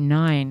is number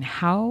 9.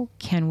 How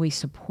can we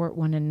support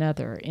one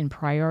another in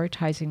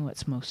prioritizing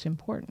what's most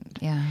important?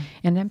 Yeah.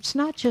 And it's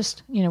not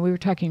just, we were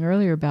talking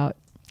earlier about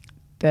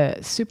the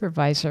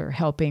supervisor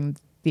helping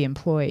the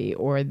employee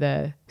or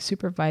the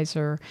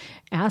supervisor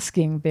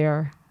asking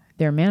their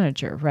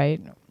manager,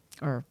 right?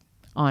 Or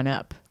on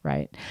up,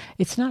 right?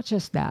 It's not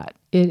just that.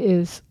 It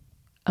is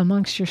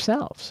amongst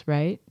yourselves,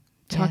 right?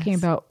 Talking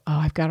Yes. about, oh,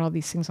 I've got all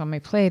these things on my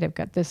plate. I've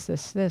got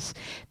this.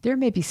 There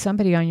may be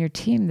somebody on your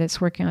team that's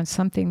working on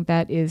something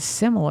that is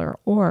similar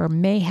or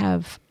may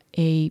have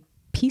a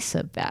piece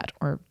of that,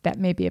 or that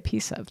may be a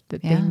piece of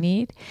that they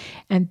need.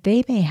 And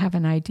they may have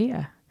an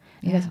idea.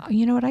 And that's, oh,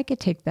 you know what, I could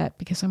take that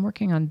because I'm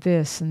working on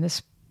this, and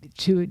this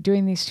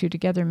doing these two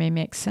together may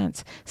make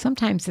sense.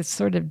 Sometimes it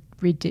sort of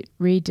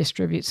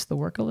redistributes the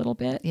work a little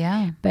bit.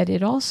 Yeah. But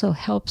it also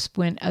helps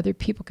when other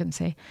people can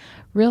say,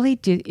 really,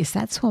 is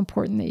that so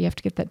important that you have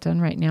to get that done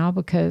right now?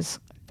 Because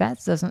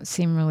that doesn't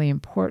seem really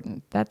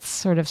important. That's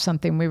sort of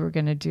something we were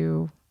going to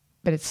do,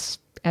 but it's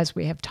as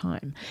we have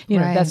time. You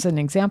know, that's an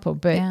example.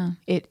 But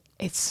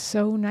it's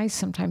so nice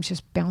sometimes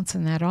just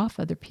bouncing that off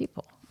other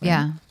people. Right?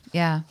 Yeah.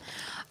 Yeah.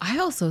 I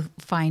also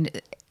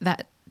find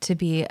that to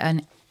be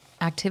an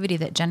activity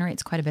that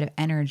generates quite a bit of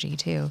energy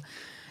too,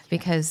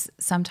 because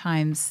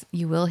sometimes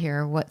you will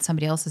hear what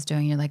somebody else is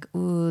doing. You're like,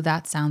 ooh,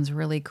 that sounds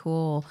really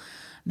cool.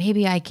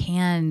 Maybe I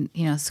can,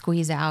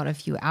 squeeze out a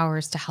few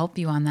hours to help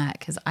you on that,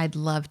 because I'd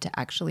love to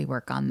actually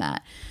work on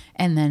that.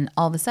 And then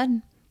all of a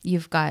sudden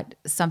you've got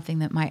something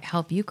that might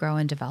help you grow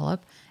and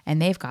develop,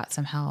 and they've got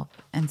some help.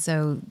 And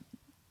so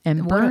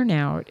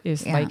burnout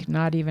is like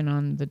not even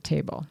on the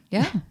table.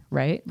 Yeah.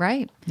 Right?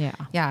 Right. Yeah.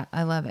 Yeah.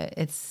 I love it.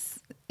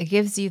 It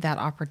gives you that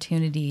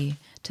opportunity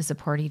to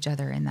support each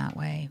other in that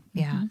way.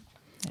 Yeah.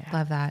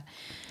 Love that.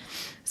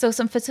 So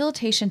some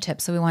facilitation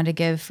tips that we want to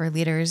give for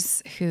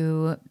leaders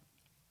who,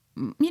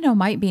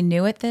 might be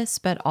new at this,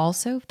 but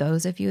also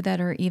those of you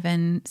that are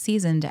even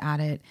seasoned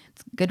at it.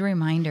 It's good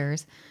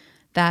reminders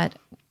that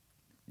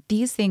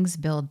these things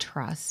build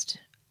trust,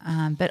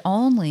 but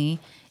only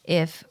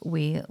if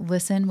we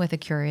listen with a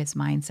curious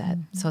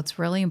mindset. So it's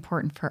really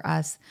important for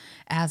us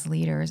as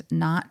leaders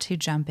not to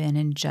jump in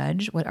and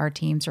judge what our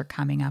teams are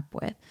coming up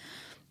with.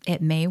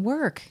 It may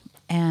work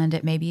and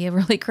it may be a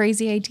really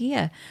crazy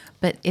idea,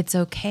 but it's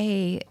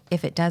okay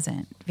if it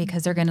doesn't,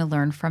 because they're going to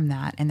learn from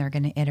that and they're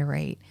going to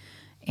iterate,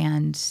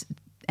 and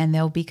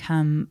they'll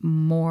become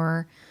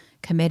more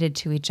committed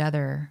to each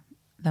other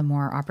the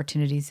more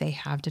opportunities they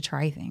have to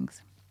try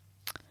things.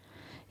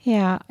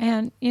 Yeah.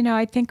 And,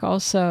 I think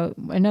also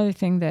another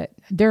thing that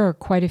there are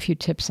quite a few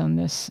tips on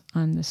this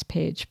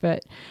page,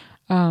 but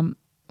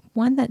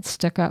one that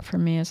stuck out for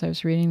me as I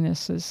was reading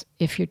this is,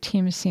 if your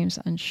team seems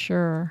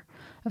unsure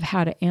of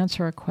how to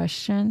answer a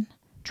question,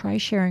 try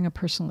sharing a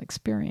personal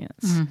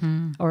experience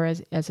or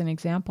as an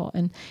example.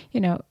 And,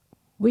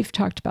 we've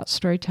talked about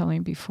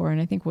storytelling before, and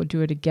I think we'll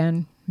do it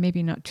again,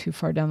 maybe not too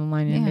far down the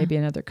line in maybe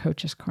another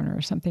coach's corner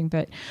or something,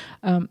 but,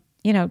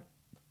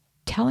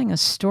 telling a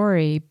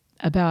story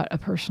about a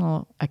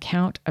personal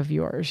account of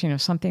yours,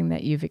 something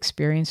that you've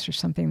experienced or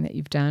something that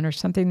you've done or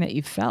something that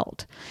you've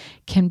felt,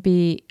 can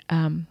be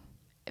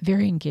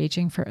very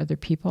engaging for other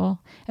people,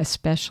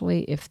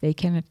 especially if they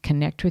can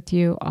connect with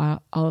you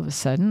all of a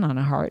sudden on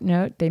a heart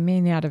note. They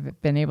may not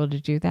have been able to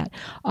do that.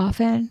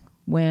 Often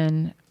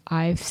when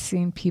I've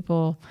seen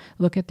people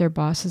look at their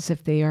bosses,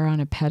 if they are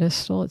on a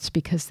pedestal, it's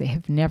because they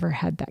have never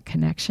had that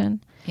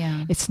connection.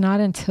 Yeah. It's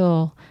not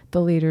until the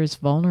leader is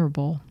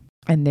vulnerable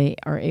and they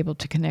are able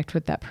to connect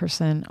with that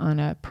person on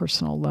a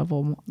personal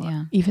level,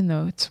 even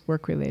though it's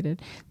work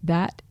related,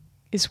 that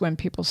is when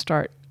people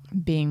start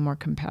being more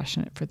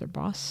compassionate for their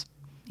boss.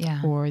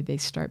 Yeah. Or they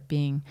start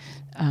being,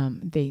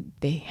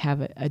 they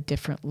have a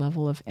different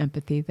level of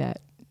empathy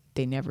that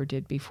they never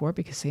did before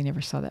because they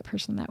never saw that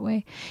person that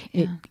way.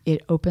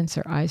 It opens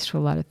their eyes to a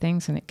lot of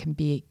things, and it can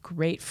be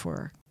great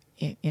for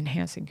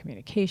enhancing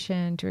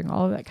communication, doing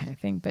all of that kind of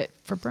thing. But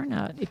for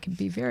burnout, it can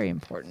be very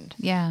important.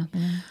 Yeah.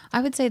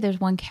 I would say there's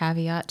one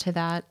caveat to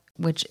that,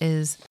 which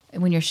is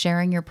when you're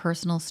sharing your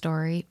personal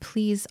story,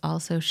 please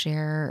also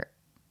share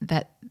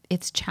that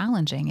it's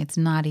challenging. It's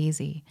not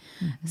easy.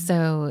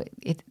 So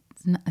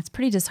it's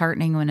pretty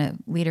disheartening when a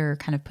leader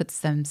kind of puts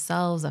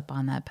themselves up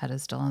on that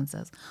pedestal and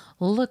says,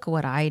 look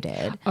what I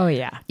did. Oh,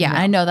 yeah. Yeah,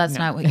 I know that's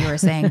not what you were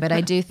saying, but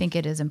I do think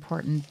it is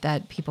important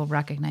that people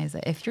recognize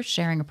that if you're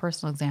sharing a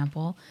personal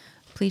example,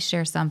 please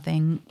share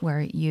something where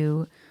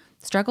you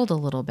struggled a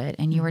little bit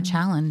and you were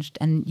challenged,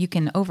 and you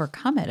can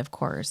overcome it, of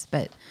course,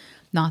 but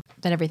not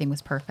that everything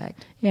was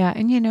perfect. Yeah,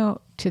 and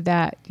to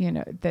that,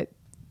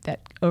 that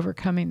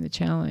overcoming the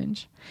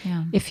challenge.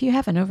 Yeah. If you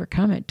haven't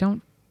overcome it,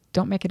 don't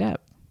make it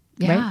up.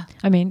 Yeah. Right?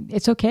 I mean,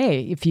 it's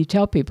okay if you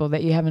tell people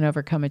that you haven't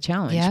overcome a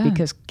challenge,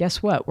 because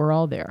guess what? We're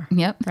all there.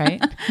 Yep.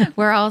 Right?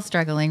 We're all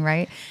struggling,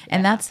 right? Yeah.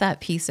 And that's that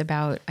piece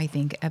about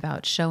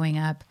showing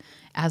up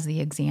as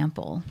the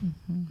example.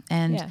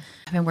 And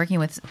I've been working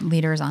with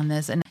leaders on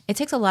this, and it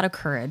takes a lot of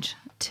courage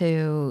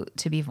to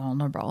be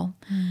vulnerable.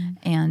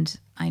 And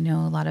I know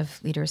a lot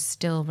of leaders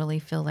still really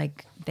feel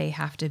like they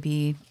have to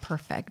be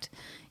perfect.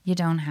 You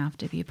don't have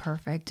to be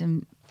perfect.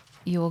 And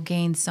you will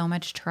gain so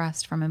much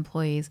trust from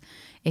employees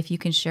if you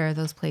can share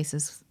those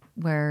places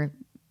where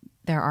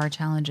there are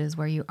challenges,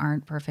 where you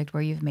aren't perfect,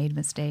 where you've made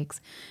mistakes.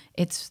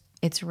 It's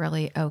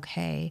really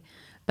okay.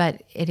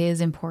 But it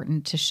is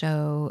important to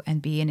show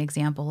and be an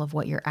example of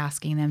what you're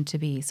asking them to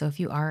be. So if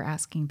you are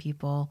asking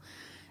people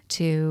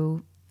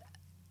to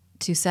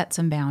set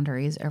some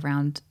boundaries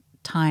around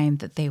time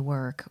that they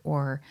work,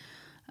 or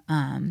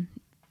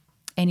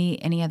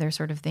any other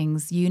sort of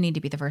things, you need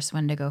to be the first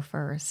one to go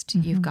first.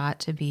 You've got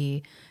to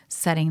be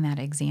setting that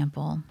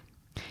example.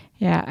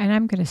 Yeah, and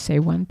I'm going to say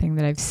one thing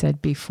that I've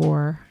said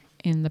before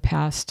in the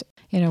past.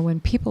 When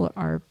people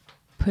are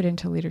put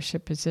into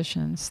leadership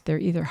positions, they're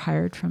either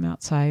hired from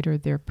outside or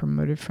they're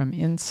promoted from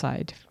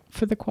inside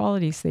for the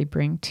qualities they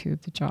bring to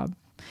the job.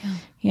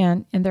 Yeah.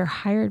 And they're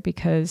hired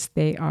because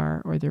they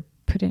are, or they're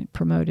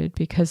promoted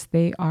because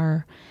they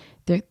are,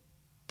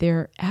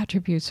 their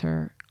attributes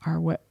are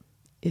what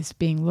is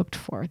being looked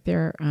for.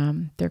 Their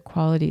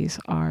qualities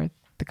are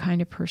the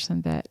kind of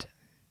person that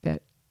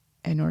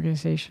an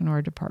organization or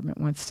a department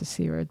wants to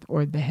see,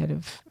 or the head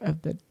of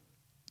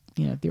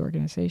the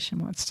organization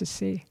wants to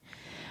see.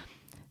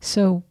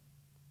 So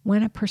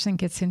when a person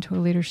gets into a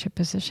leadership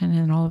position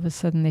and all of a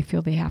sudden they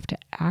feel they have to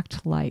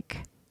act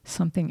like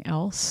something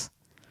else,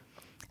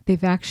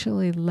 they've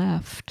actually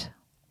left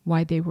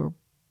why they were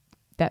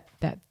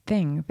that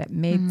thing that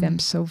made them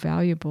so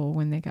valuable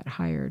when they got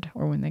hired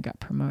or when they got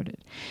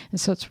promoted. And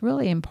so it's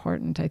really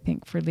important, I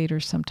think, for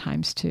leaders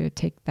sometimes to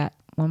take that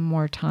one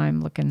more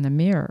time, look in the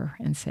mirror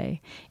and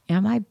say,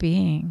 am I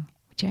being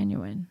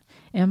genuine?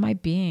 Am I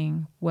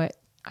being what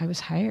I was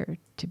hired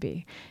to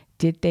be?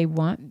 Did they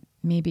want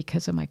me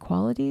because of my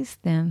qualities?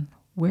 Then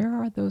where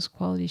are those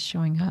qualities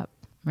showing up,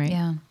 right?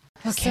 Yeah.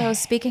 Okay. So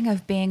speaking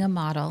of being a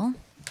model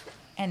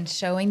and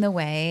showing the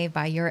way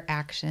by your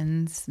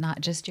actions,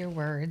 not just your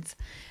words,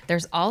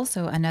 there's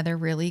also another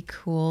really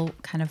cool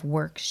kind of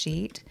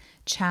worksheet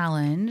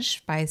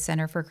challenge by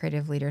Center for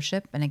Creative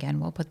Leadership. And again,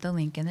 we'll put the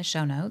link in the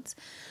show notes.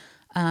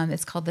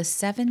 It's called the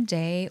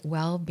 7-Day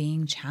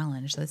Wellbeing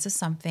Challenge. So this is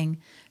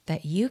something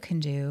that you can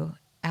do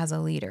as a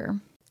leader.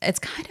 It's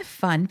kind of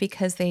fun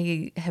because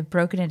they have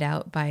broken it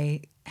out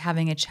by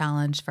having a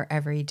challenge for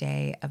every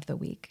day of the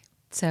week.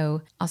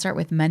 So I'll start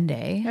with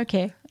Monday.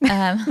 Okay.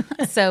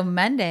 So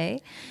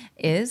Monday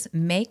is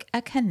make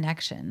a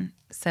connection.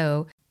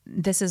 So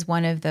this is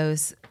one of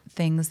those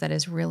things that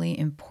is really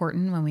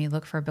important when we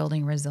look for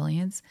building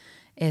resilience,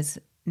 is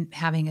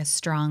having a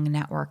strong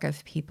network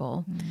of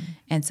people.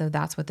 And so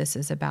that's what this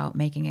is about,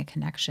 making a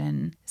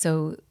connection.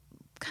 So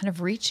kind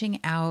of reaching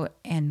out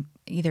and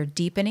either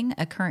deepening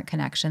a current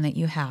connection that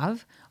you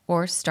have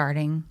or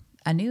starting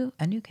a new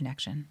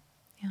connection.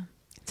 Yeah.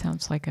 It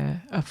sounds like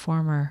a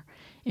former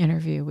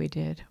interview we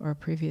did, or a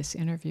previous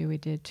interview we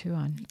did too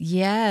on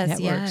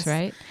networks,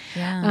 right?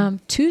 Yeah.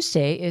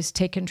 Tuesday is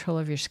take control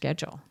of your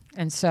schedule.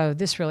 And so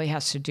this really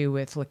has to do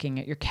with looking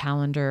at your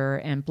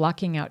calendar and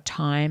blocking out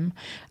time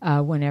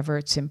whenever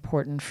it's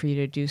important for you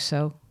to do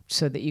so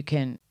that you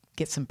can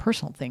get some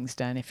personal things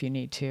done if you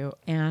need to,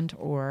 and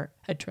or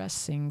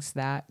address things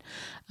that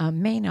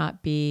may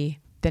not be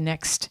the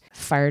next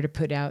fire to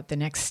put out, the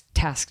next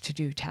task to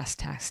do,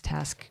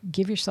 task.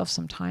 Give yourself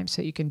some time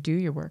so you can do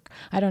your work.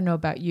 I don't know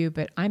about you,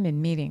 but I'm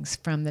in meetings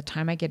from the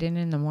time I get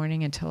in the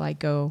morning until I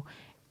go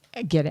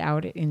get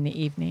out in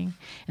the evening.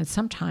 And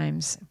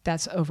sometimes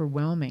that's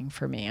overwhelming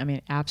for me. I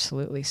mean,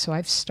 absolutely. So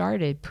I've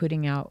started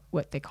putting out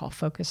what they call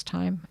focus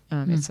time.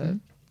 It's a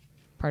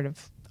part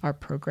of our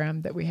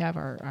program that we have,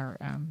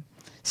 our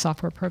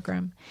software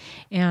program.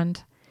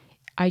 And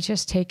I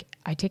take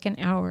an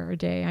hour a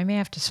day. I may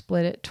have to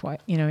split it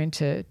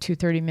into 2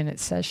 30-minute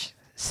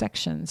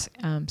sections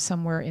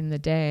somewhere in the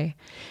day,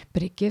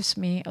 but it gives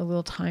me a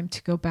little time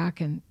to go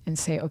back and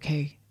say,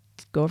 okay,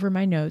 go over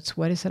my notes.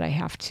 What is it I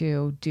have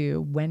to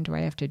do? When do I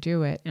have to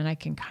do it? And I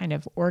can kind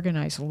of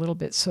organize a little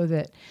bit so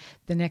that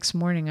the next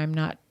morning I'm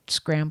not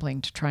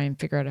scrambling to try and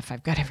figure out if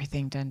I've got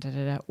everything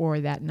done, or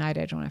that night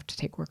I don't have to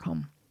take work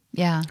home.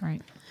 Yeah.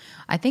 Right.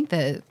 I think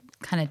the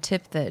kind of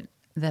tip that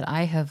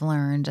I have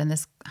learned, and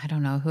this, I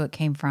don't know who it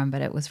came from,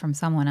 but it was from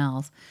someone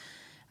else,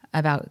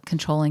 about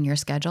controlling your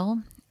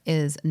schedule,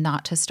 is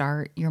not to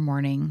start your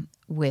morning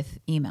with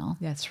email.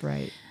 That's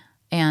right.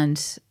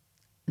 And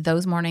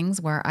those mornings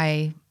where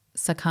I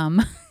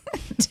succumb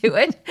to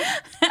it,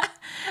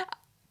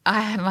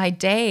 my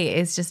day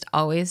is just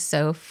always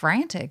so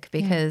frantic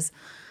because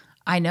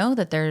I know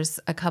that there's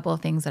a couple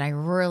of things that I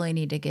really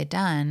need to get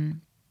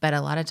done, but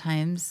a lot of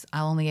times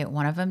I'll only get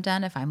one of them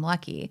done if I'm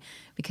lucky,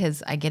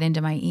 because I get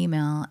into my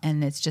email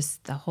and it's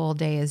just the whole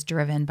day is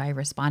driven by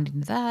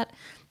responding to that.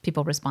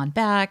 People respond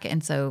back,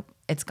 and so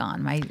it's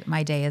gone.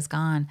 My day is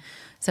gone.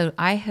 So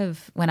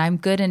when I'm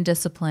good and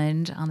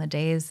disciplined on the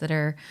days that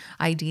are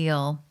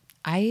ideal,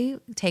 I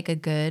take a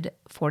good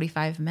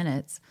 45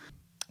 minutes,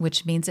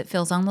 which means it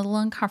feels a little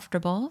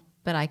uncomfortable,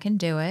 but I can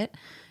do it,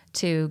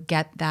 to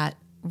get that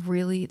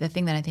really, the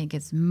thing that I think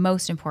is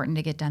most important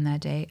to get done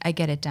that day. I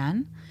get it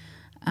done.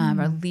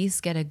 Or at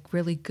least get a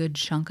really good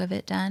chunk of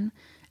it done.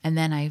 And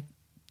then I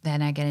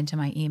get into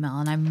my email,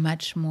 and I'm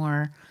much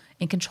more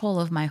in control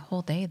of my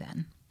whole day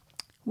then.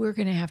 We're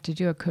going to have to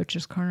do a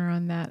coach's corner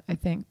on that, I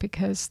think,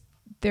 because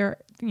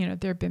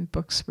there have been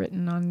books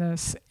written on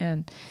this,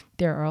 and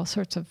there are all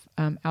sorts of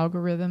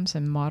algorithms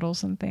and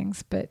models and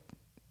things, but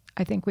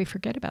I think we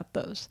forget about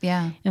those.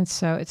 Yeah. And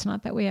so it's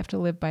not that we have to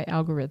live by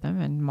algorithm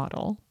and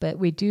model, but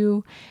we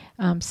do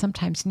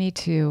sometimes need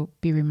to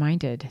be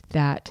reminded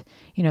that,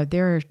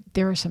 there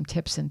are some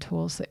tips and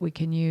tools that we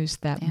can use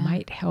that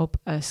might help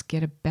us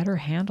get a better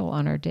handle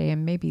on our day.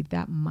 And maybe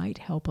that might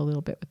help a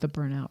little bit with the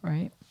burnout,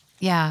 right?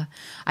 Yeah.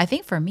 I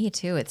think for me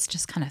too, it's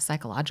just kind of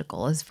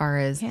psychological as far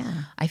as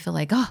I feel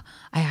like, I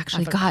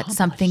actually got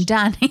something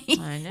done. I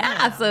know.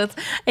 Yeah. So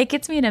it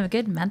gets me in a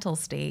good mental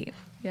state.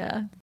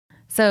 Yeah.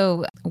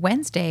 So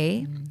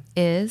Wednesday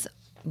is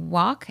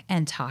walk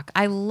and talk.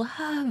 I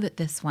love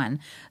this one.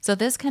 So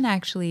this can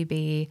actually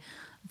be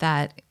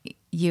that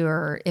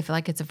if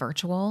like it's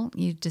virtual,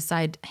 you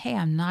decide, hey,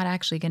 I'm not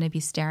actually going to be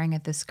staring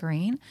at the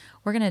screen.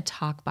 We're going to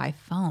talk by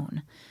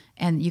phone.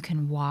 And you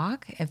can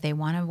walk. If they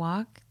want to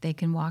walk, they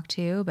can walk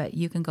too, but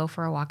you can go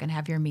for a walk and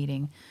have your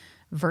meeting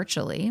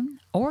virtually,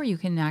 or you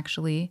can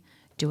actually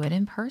do it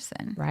in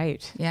person.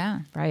 Right.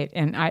 Yeah. Right.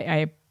 And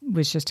I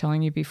was just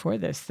telling you before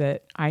this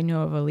that I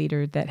know of a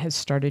leader that has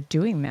started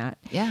doing that.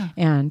 Yeah.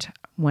 And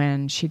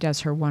when she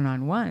does her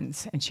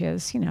one-on-ones, and she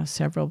has,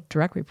 several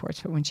direct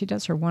reports, but when she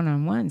does her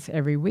one-on-ones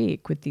every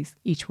week with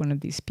each one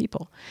of these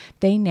people,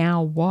 they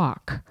now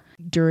walk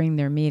during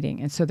their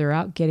meeting. And so they're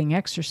out getting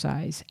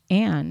exercise,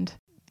 and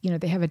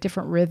they have a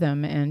different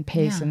rhythm and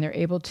pace, and they're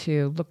able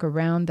to look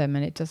around them,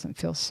 and it doesn't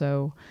feel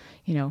so,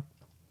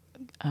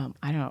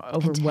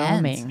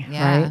 overwhelming. Intense.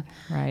 Yeah.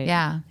 Right.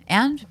 Yeah.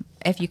 And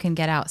if you can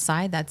get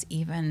outside, that's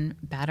even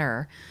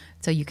better.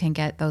 So you can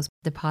get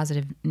the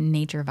positive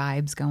nature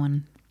vibes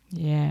going.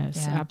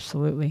 Yes,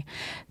 absolutely.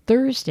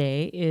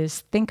 Thursday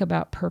is think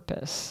about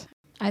purpose.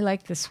 I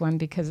like this one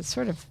because it's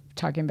sort of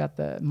talking about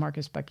the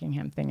Marcus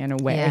Buckingham thing in a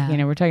way.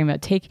 Yeah. We're talking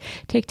about take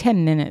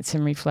 10 minutes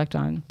and reflect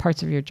on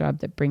parts of your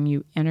job that bring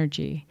you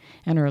energy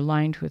and are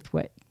aligned with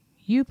what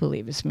you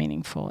believe is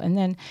meaningful. And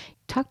then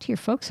talk to your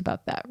folks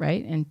about that,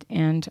 right?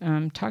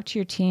 And talk to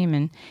your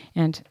team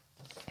and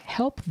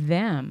help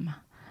them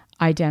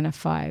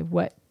identify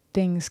what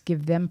things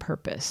give them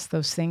purpose,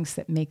 those things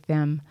that make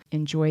them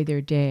enjoy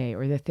their day,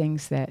 or the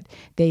things that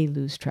they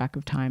lose track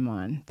of time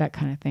on, that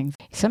kind of thing.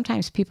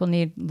 Sometimes people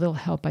need a little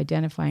help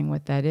identifying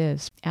what that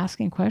is.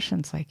 Asking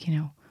questions like,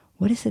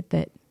 what is it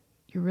that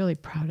you're really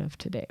proud of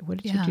today? What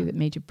did you do that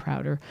made you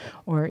proud?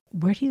 Or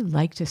where do you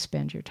like to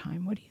spend your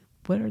time?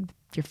 What are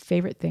your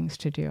favorite things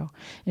to do?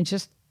 And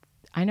just,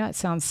 I know it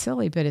sounds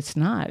silly, but it's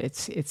not.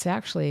 It's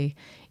actually,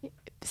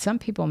 some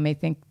people may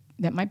think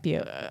that might be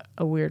a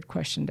weird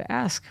question to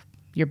ask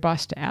your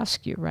boss to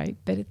ask you, right?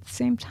 But at the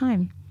same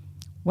time,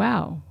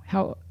 wow,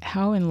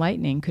 how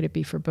enlightening could it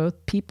be for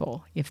both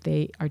people if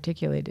they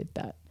articulated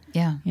that?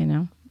 Yeah.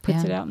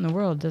 Puts it out in the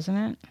world, doesn't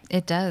it?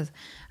 It does.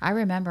 I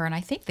remember, and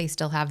I think they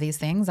still have these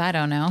things. I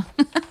don't know.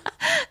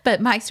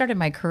 But I started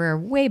my career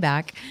way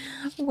back,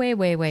 way,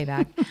 way, way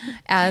back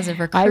as a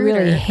recruiter. I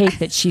really hate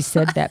that she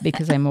said that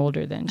because I'm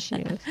older than she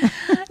is.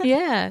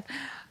 Yeah.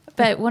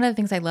 But one of the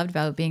things I loved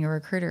about being a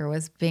recruiter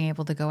was being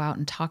able to go out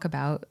and talk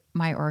about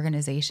my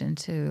organization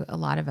to a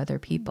lot of other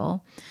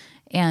people.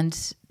 And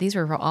these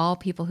were all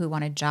people who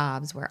wanted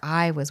jobs where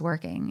I was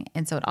working.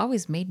 And so it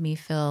always made me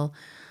feel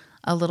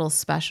a little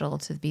special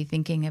to be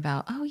thinking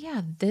about, oh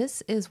yeah,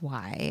 this is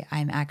why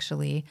I'm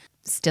actually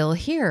still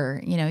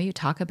here. You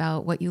talk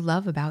about what you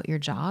love about your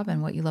job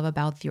and what you love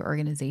about your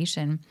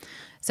organization.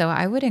 So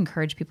I would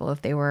encourage people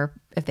if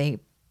they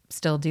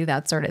still do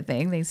that sort of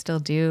thing, they still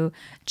do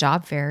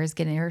job fairs,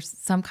 getting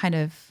some kind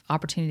of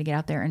opportunity to get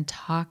out there and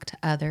talk to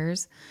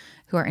others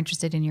who are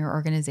interested in your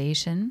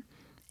organization.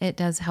 It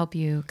does help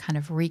you kind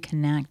of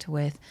reconnect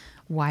with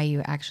why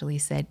you actually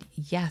said,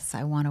 yes,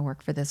 I want to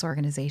work for this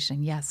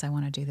organization. Yes, I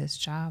want to do this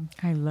job.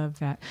 I love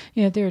that.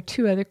 There are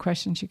two other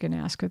questions you can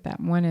ask with that.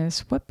 One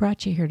is, what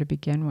brought you here to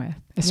begin with?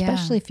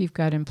 Especially if you've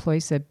got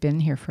employees that have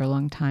been here for a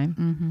long time.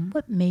 Mm-hmm.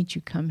 What made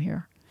you come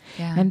here?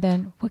 Yeah. And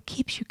then what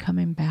keeps you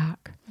coming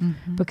back?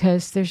 Mm-hmm.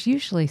 Because there's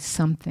usually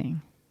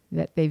something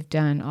that they've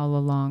done all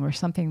along, or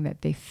something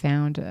that they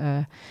found,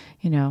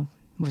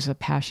 was a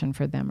passion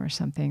for them, or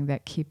something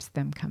that keeps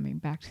them coming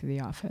back to the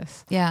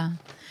office. Yeah.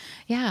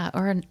 Yeah.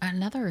 Or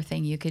another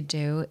thing you could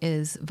do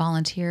is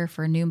volunteer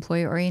for new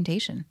employee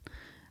orientation.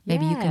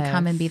 Maybe you can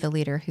come and be the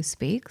leader who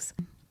speaks.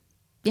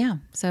 Yeah.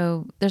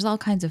 So there's all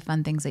kinds of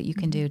fun things that you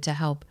can do to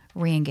help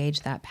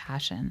re-engage that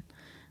passion.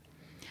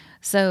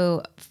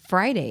 So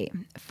Friday,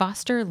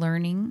 foster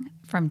learning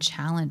from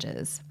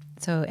challenges.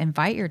 So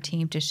invite your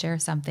team to share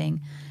something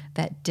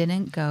that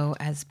didn't go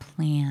as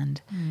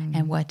planned.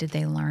 And what did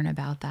they learn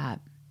about that?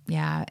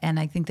 Yeah. And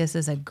I think this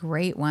is a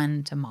great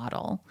one to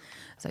model.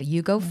 So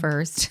you go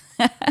first,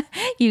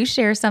 you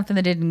share something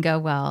that didn't go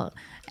well,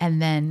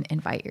 and then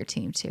invite your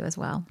team to as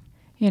well.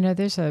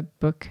 There's a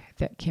book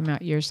that came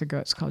out years ago.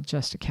 It's called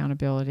Just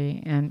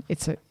Accountability, and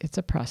it's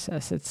a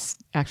process. It's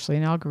actually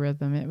an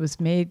algorithm. It was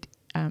made.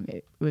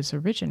 It was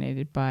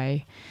originated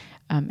by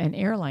an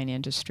airline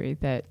industry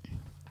that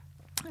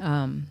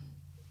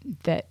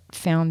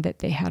found that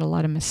they had a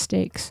lot of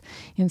mistakes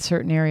in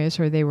certain areas,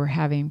 or they were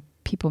having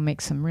people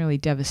make some really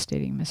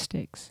devastating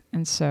mistakes.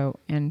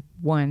 And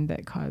one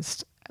that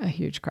caused a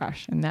huge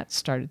crash, and that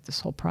started this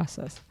whole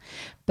process.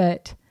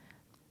 But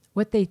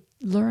what they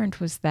learned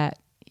was that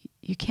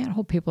you can't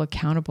hold people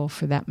accountable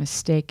for that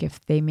mistake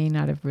if they may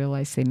not have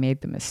realized they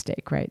made the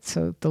mistake, right?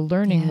 So the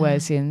learning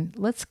was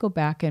let's go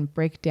back and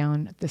break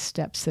down the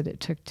steps that it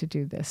took to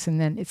do this.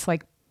 And then it's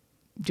like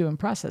doing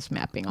process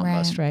mapping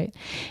almost, right?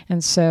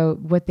 And so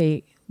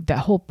the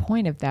whole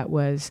point of that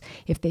was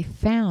if they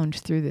found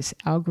through this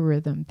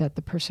algorithm that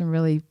the person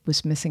really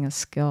was missing a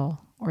skill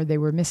or they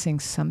were missing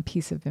some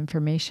piece of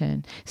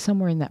information,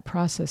 somewhere in that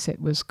process it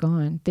was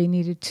gone, they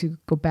needed to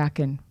go back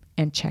and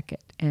check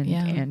it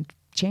and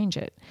change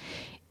it.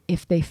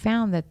 If they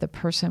found that the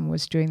person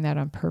was doing that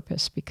on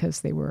purpose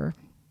because they were,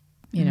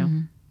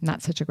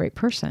 not such a great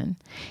person,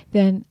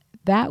 then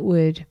that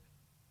would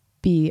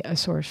be a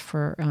source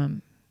for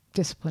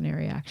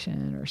disciplinary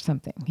action or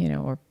something,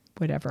 or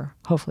whatever.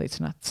 Hopefully it's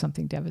not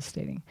something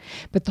devastating.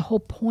 But the whole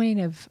point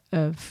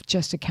of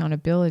just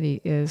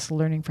accountability is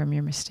learning from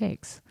your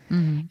mistakes.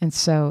 And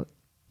so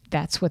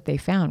that's what they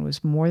found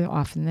was more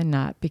often than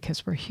not,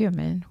 because we're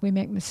human, we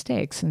make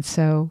mistakes. And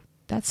so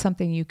that's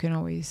something you can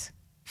always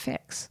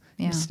fix.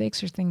 Yeah.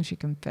 Mistakes are things you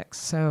can fix.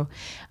 So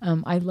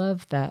I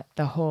love that,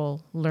 the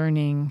whole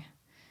learning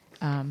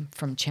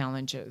from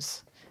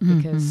challenges,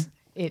 because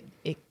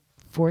it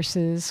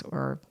forces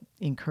or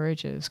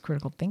encourages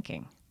critical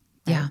thinking.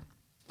 Right?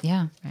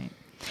 Yeah. Right.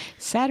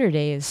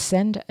 Saturday is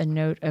send a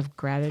note of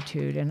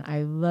gratitude. And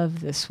I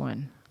love this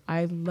one.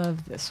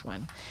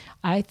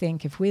 I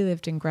think if we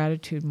lived in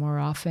gratitude more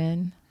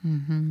often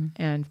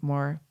and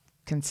more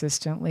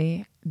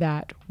consistently,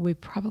 that we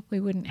probably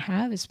wouldn't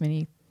have as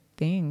many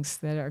things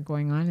that are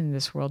going on in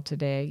this world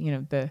today.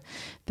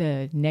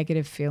 The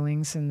negative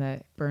feelings and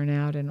the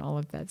burnout and all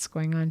of that's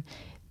going on.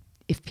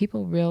 If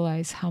people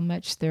realize how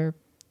much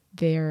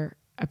they're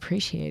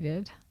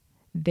appreciated,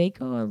 they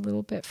go a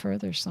little bit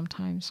further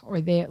sometimes,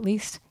 or they at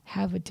least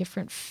have a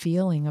different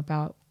feeling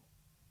about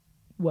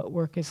what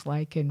work is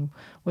like and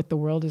what the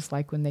world is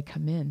like when they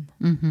come in,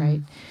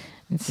 right?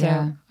 And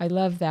so I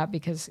love that,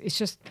 because it's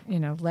just,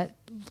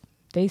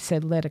 they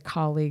said, let a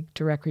colleague,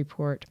 direct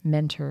report,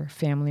 mentor,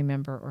 family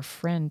member, or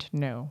friend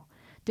know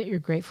that you're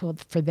grateful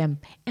for them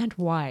and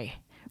why,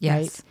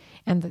 right?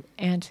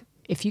 And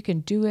if you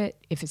can do it,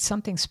 if it's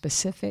something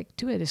specific,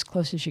 do it as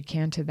close as you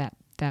can to that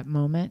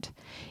moment.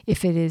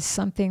 If it is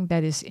something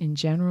that is in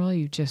general,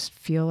 you just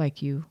feel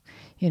like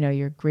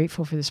you're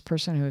grateful for this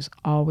person who is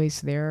always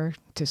there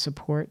to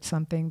support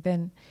something,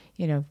 then,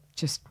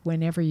 just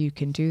whenever you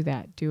can do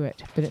that, do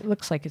it. But it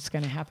looks like it's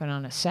going to happen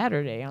on a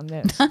Saturday on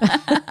this.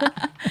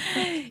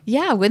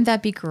 Yeah. Wouldn't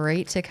that be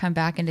great to come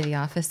back into the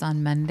office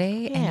on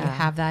Monday and you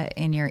have that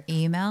in your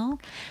email?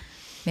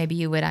 Maybe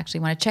you would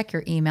actually want to check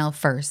your email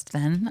first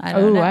then. I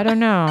don't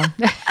know.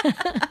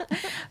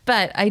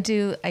 But I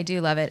do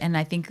love it. And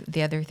I think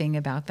the other thing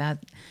about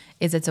that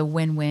is it's a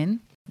win-win.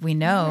 We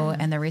know,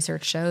 and the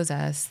research shows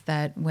us,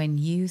 that when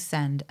you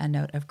send a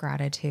note of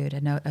gratitude,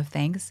 a note of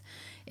thanks,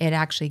 it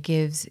actually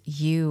gives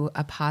you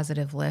a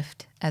positive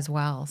lift as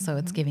well. So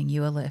it's giving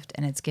you a lift,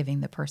 and it's giving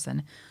the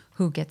person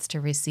who gets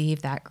to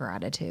receive that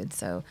gratitude.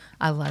 So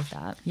I love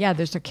that. Yeah,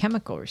 there's a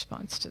chemical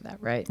response to that,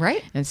 right?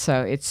 Right. And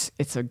so it's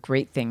a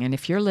great thing. And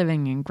if you're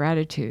living in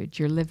gratitude,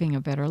 you're living a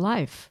better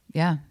life.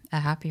 Yeah, a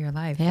happier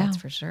life, that's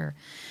for sure.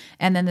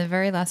 And then the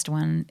very last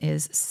one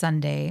is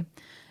Sunday.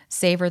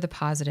 Savor the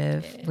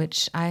positive,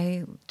 which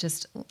I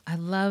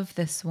love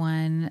this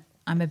one.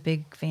 I'm a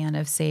big fan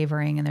of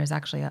savoring, and there's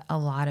actually a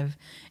lot of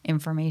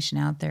information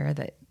out there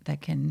that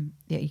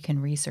you can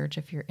research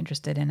if you're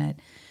interested in it.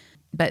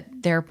 But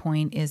their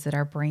point is that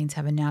our brains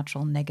have a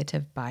natural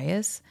negative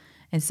bias,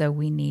 and so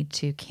we need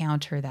to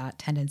counter that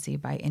tendency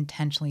by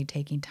intentionally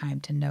taking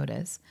time to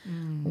notice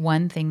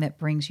one thing that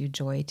brings you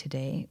joy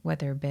today,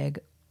 whether big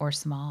or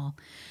small.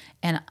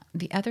 And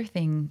the other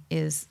thing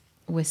is,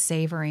 with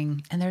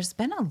savoring, and there's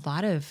been a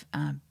lot of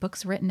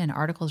books written and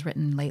articles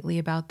written lately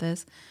about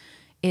this,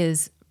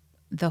 is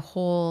the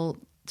whole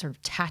sort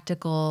of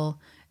tactical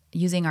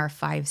using our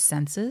five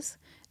senses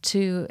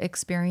to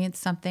experience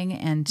something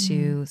and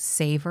to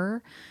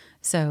savor.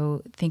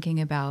 So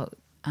thinking about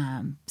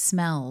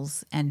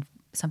smells and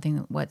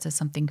what does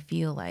something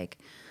feel like?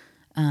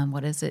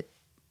 What does it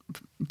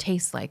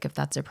taste like, if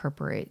that's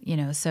appropriate?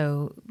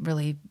 So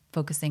really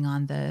focusing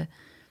on the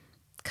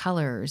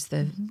colors,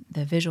 the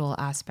visual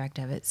aspect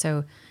of it.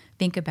 So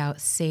think about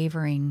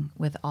savoring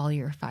with all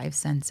your five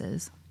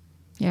senses.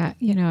 Yeah,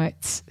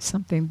 it's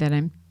something that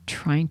I'm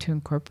trying to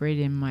incorporate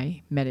in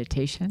my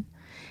meditation,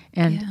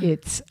 and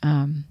it's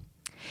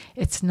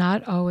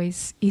not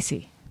always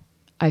easy.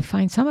 I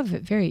find some of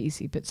it very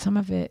easy, but some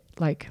of it,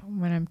 like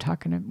when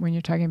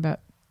you're talking about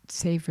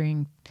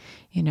savoring,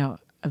 a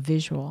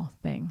visual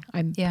thing.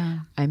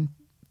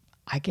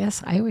 I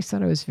guess I always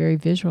thought I was very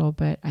visual,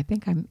 but I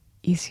think I'm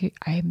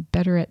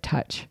better at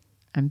touch.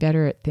 I'm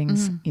better at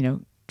things,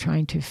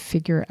 trying to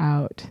figure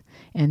out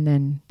and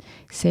then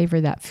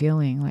savor that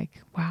feeling like,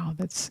 wow,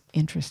 that's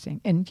interesting.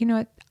 And you know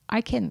what?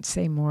 I can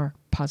say more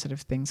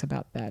positive things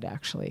about that,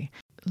 actually.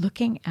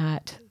 Looking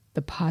at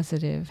the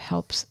positive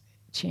helps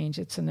change.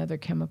 It's another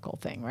chemical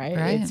thing, right?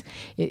 Right.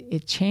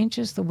 It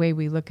changes the way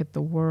we look at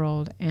the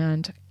world,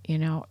 and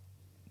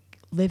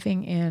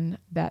living in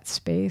that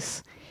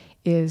space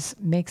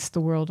makes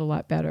the world a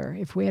lot better.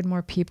 If we had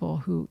more people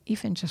who,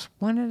 even just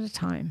one at a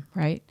time,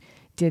 right,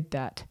 did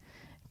that,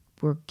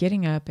 we're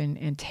getting up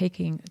and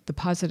taking the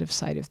positive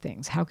side of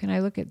things. How can I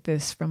look at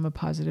this from a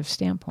positive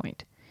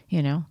standpoint?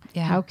 Yeah.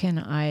 How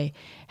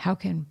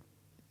can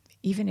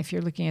even if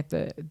you're looking at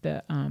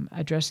the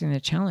addressing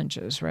the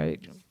challenges, right,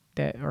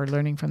 or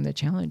learning from the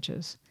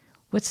challenges,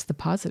 what's the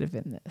positive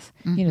in this?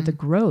 The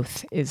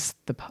growth is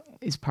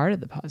part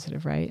of the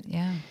positive, right?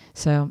 Yeah.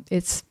 So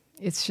it's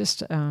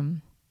just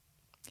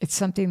it's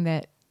something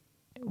that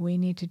we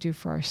need to do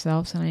for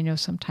ourselves, and I know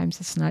sometimes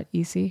it's not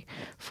easy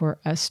for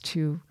us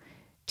to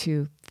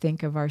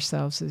think of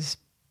ourselves as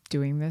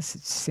doing this.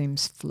 It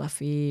seems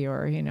fluffy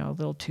or a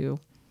little too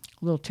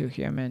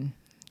human,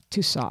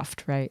 too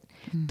soft, right?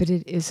 But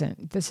it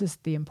isn't. This is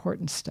the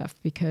important stuff,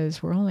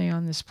 because we're only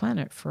on this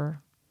planet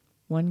for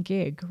one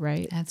gig,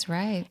 right? That's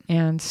right.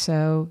 And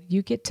so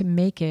you get to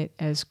make it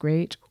as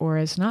great or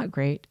as not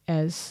great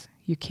as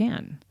you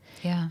can.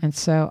 Yeah. And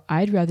so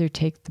I'd rather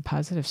take the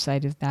positive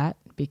side of that,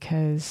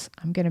 because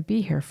I'm going to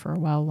be here for a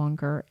while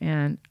longer.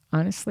 And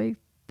honestly,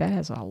 that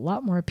has a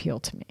lot more appeal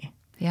to me.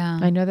 Yeah.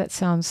 I know that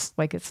sounds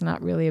like it's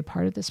not really a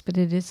part of this, but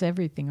it is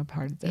everything a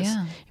part of this.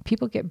 Yeah.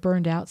 People get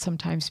burned out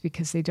sometimes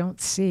because they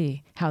don't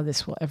see how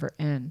this will ever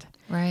end.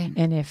 Right.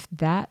 And if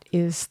that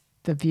is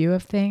the view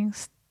of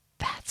things,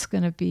 that's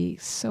going to be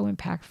so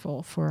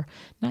impactful for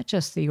not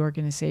just the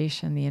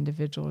organization, the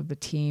individual, or the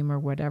team, or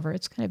whatever.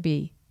 It's going to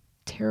be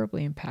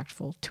terribly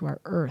impactful to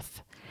our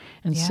earth.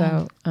 And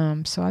so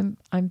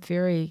I'm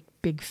very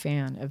big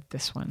fan of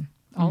this one.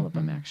 All of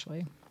them,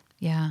 actually.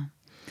 Yeah.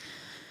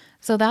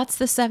 So that's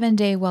the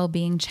 7-day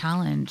Wellbeing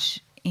Challenge.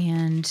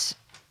 And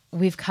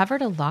we've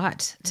covered a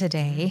lot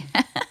today,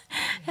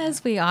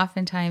 as we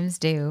oftentimes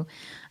do.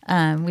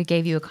 We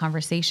gave you a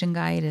conversation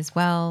guide as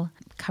well,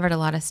 covered a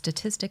lot of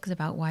statistics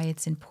about why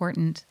it's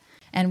important.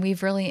 And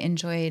we've really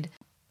enjoyed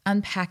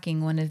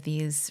unpacking one of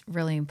these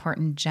really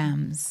important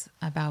gems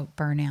about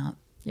burnout.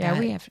 Yeah,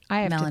 I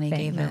have Melanie to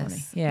thank gave Melanie.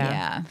 us.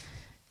 Yeah.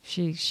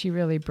 She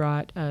really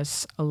brought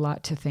us a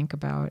lot to think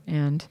about,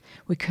 and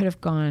we could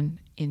have gone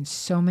in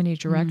so many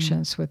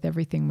directions with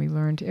everything we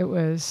learned. It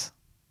was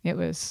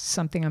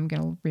something I'm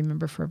going to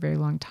remember for a very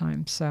long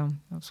time. So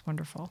that was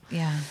wonderful.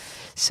 Yeah.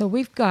 So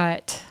we've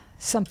got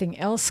something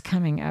else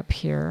coming up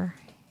here,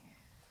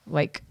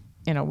 like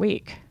in a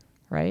week,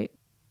 right?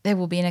 It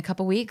will be in a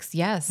couple weeks.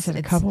 Yes. Is it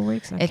a couple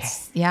weeks? Okay.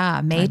 It's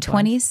May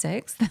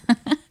 26th.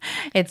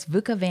 It's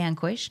VUCA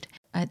Vanquished.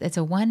 It's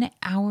a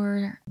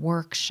 1-hour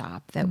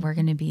workshop that we're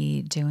going to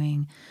be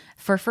doing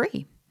for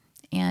free.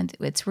 And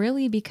it's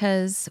really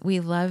because we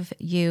love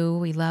you.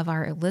 We love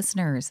our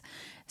listeners.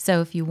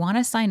 So if you want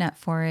to sign up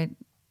for it,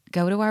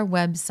 go to our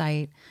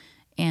website,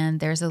 and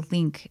there's a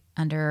link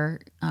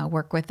under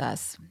Work With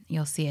Us.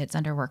 You'll see it's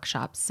under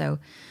workshops. So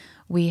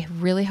we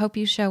really hope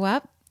you show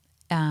up.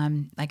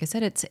 Like I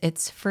said,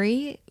 it's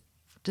free.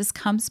 Just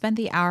come spend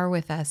the hour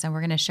with us, and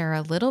we're going to share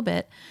a little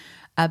bit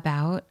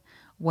about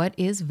what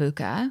is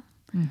VUCA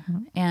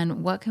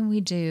and what can we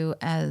do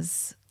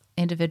as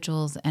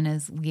individuals and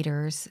as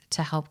leaders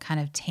to help kind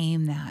of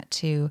tame that,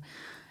 to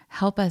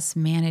help us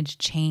manage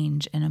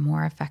change in a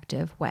more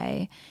effective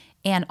way,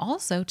 and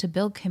also to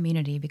build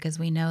community, because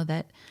we know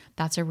that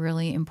that's a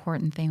really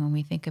important thing when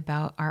we think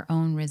about our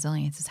own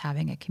resilience, is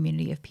having a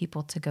community of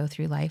people to go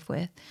through life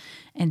with.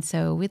 And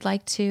so we'd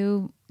like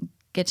to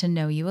get to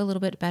know you a little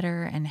bit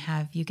better and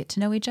have you get to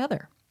know each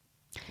other.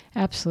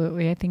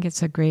 Absolutely. I think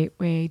it's a great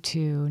way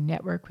to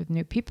network with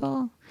new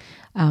people.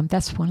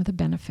 That's one of the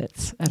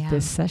benefits of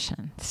this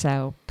session.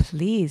 So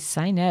please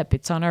sign up.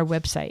 It's on our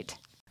website.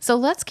 So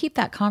let's keep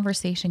that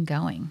conversation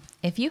going.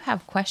 If you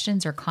have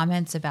questions or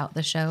comments about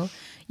the show,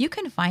 you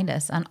can find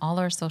us on all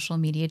our social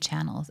media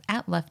channels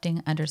at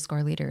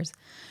lifting_leaders.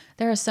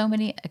 There are so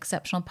many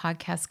exceptional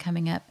podcasts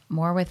coming up,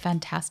 more with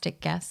fantastic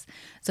guests.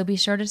 So be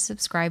sure to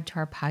subscribe to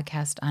our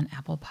podcast on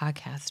Apple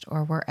Podcast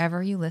or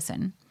wherever you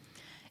listen.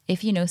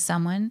 If you know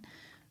someone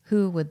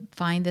who would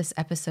find this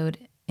episode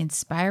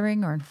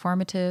inspiring or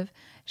informative,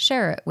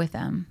 share it with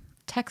them.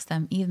 Text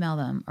them, email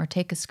them, or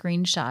take a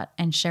screenshot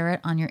and share it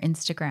on your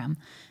Instagram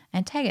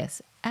and tag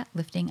us at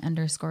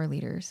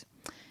lifting_leaders.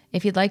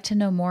 If you'd like to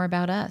know more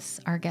about us,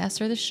 our guests,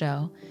 or the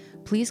show,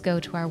 please go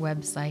to our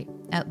website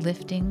at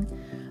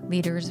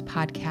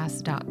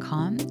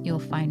liftingleaderspodcast.com. You'll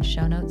find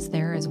show notes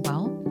there as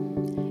well.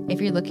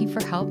 If you're looking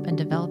for help in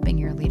developing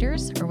your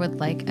leaders or would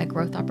like a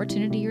growth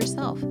opportunity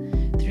yourself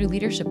through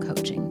leadership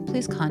coaching,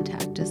 please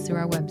contact us through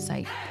our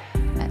website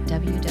at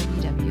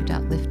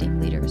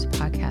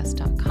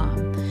www.liftingleaderspodcast.com.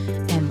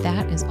 And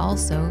that is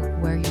also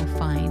where you'll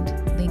find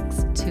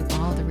links to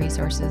all the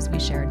resources we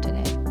shared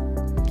today.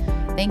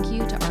 Thank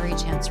you to Ari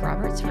Chance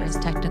Roberts for his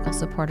technical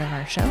support of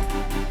our show.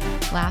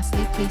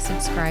 Lastly, please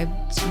subscribe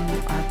to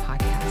our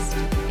podcast.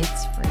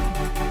 It's free.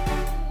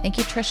 Thank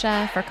you,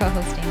 Trisha, for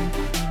co-hosting.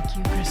 Thank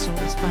you, Crystal.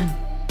 It was fun.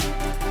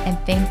 And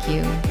thank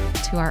you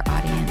to our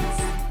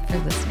audience for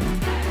listening.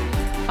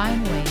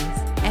 Find ways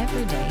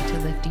every day to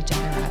lift each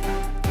other up.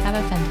 Have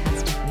a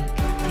fantastic week.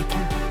 Take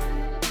care.